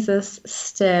 Jesus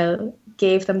still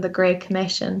gave them the Great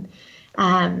Commission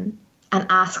and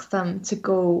asked them to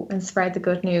go and spread the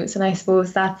good news. And I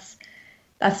suppose that's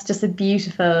just a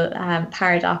beautiful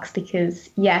paradox, because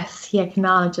yes, he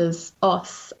acknowledges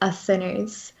us as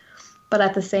sinners, but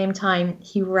at the same time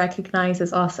he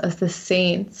recognizes us as the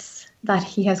saints that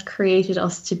he has created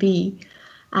us to be,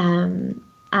 and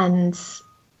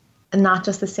not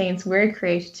just the saints we're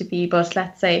created to be, but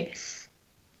let's say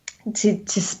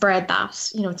to spread that,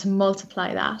 to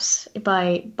multiply that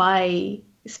by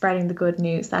spreading the good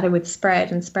news, that it would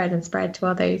spread and spread and spread to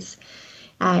others.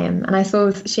 And I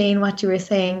suppose, Shane, what you were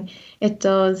saying, it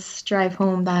does drive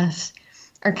home that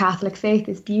our Catholic faith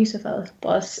is beautiful,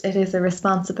 but it is a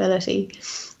responsibility.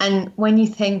 And when you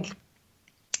think,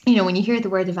 when you hear the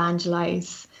word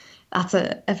evangelize, that's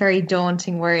a very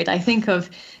daunting word. I think of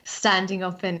standing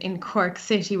up in Cork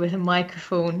City with a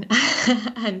microphone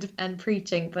and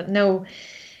preaching, but no,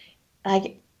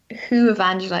 like, who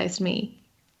evangelized me?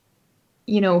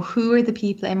 Who are the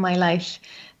people in my life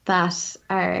that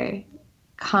are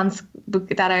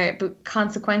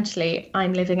consequentially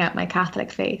I'm living out my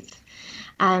Catholic faith,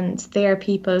 and they are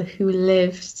people who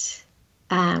lived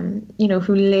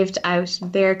out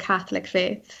their Catholic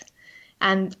faith,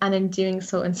 and in doing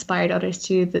so inspired others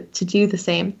to do the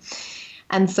same.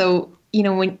 And so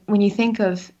when you think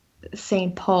of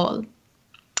Saint Paul,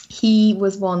 he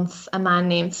was once a man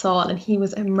named Saul, and he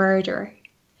was a murderer,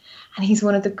 and he's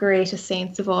one of the greatest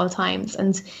saints of all times.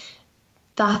 And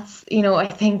that's, I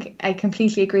think I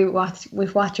completely agree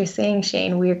with what you're saying,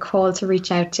 Shane. We are called to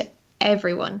reach out to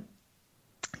everyone,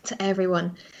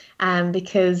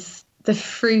 because the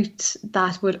fruit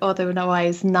that would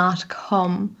otherwise not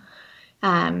come,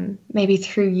 maybe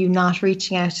through you not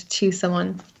reaching out to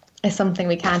someone, is something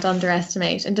we can't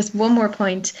underestimate. And just one more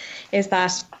point is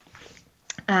that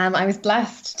I was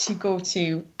blessed to go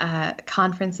to a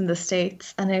conference in the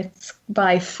States, and it's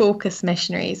by Focus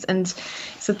Missionaries. And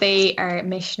so they are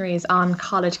missionaries on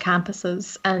college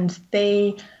campuses, and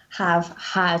they have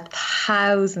had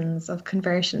thousands of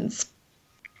conversions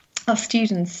of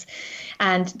students.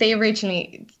 And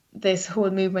this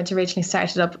whole movement originally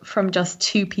started up from just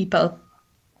 2 people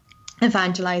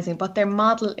evangelizing, but their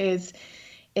model is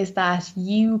that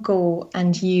you go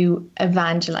and you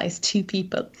evangelize 2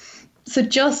 people. So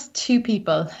just 2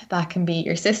 people, that can be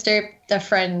your sister, a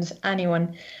friend,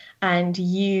 anyone, and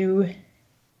you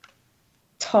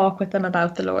talk with them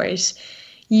about the Lord.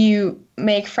 you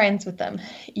make friends with them,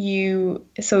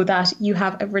 so that you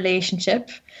have a relationship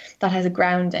that has a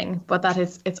grounding, but that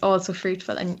it's also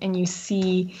fruitful, and you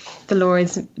see the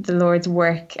Lord's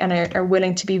work, and are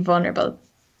willing to be vulnerable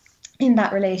in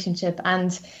that relationship.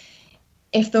 And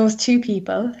if those two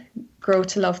people grow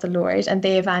to love the Lord and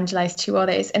they evangelize to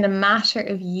others, in a matter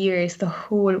of years, the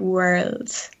whole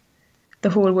world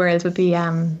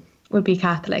would be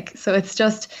Catholic. So it's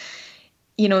just,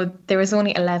 there was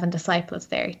only 11 disciples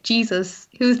there. Jesus,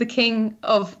 who's the King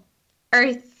of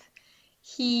earth,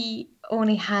 he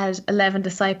only had 11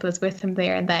 disciples with him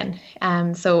there and then.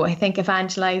 So I think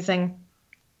evangelizing,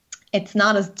 it's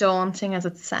not as daunting as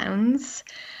it sounds.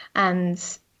 And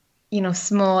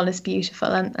small is beautiful,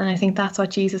 and I think that's what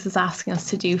Jesus is asking us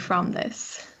to do from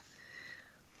this.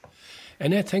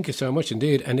 Annette, thank you so much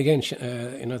indeed. And again,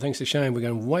 thanks to Shane, we're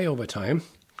going way over time.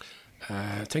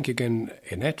 Thank you again,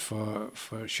 Annette, for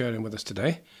sharing with us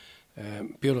today.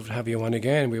 Beautiful to have you on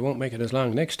again. We won't make it as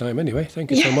long next time anyway.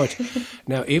 Thank you so much.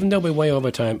 Now, even though we're way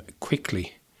over time,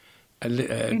 quickly,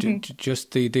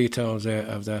 just the details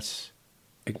of that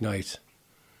Ignite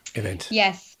event.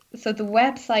 Yes. So the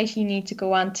website you need to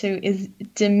go on to is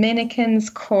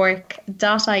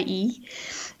dominicanscork.ie.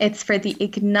 It's for the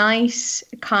Ignite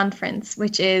conference,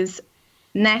 which is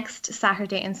next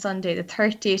Saturday and Sunday, the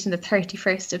 30th and the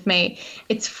 31st of May.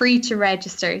 It's free to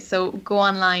register, so go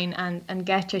online and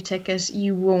get your ticket.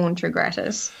 You won't regret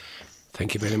it.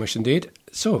 Thank you very much indeed.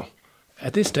 So,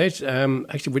 at this stage,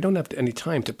 actually, we don't have any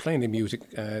time to play any music,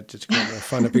 just to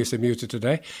find a piece of music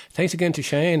today. Thanks again to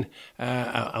Shane.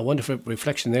 A wonderful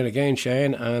reflection there again,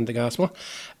 Shane, and the gospel.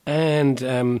 And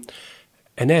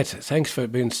Annette, thanks for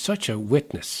being such a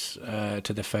witness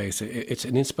to the faith. It's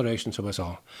an inspiration to us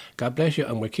all. God bless you,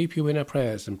 and we'll keep you in our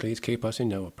prayers, and please keep us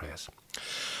in our prayers.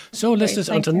 So, listeners,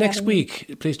 until next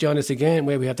week, please join us again,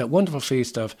 where we have that wonderful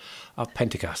feast of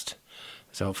Pentecost.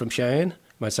 So, from Shane,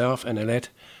 myself, and Annette,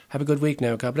 have a good week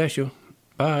now. God bless you.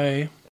 Bye.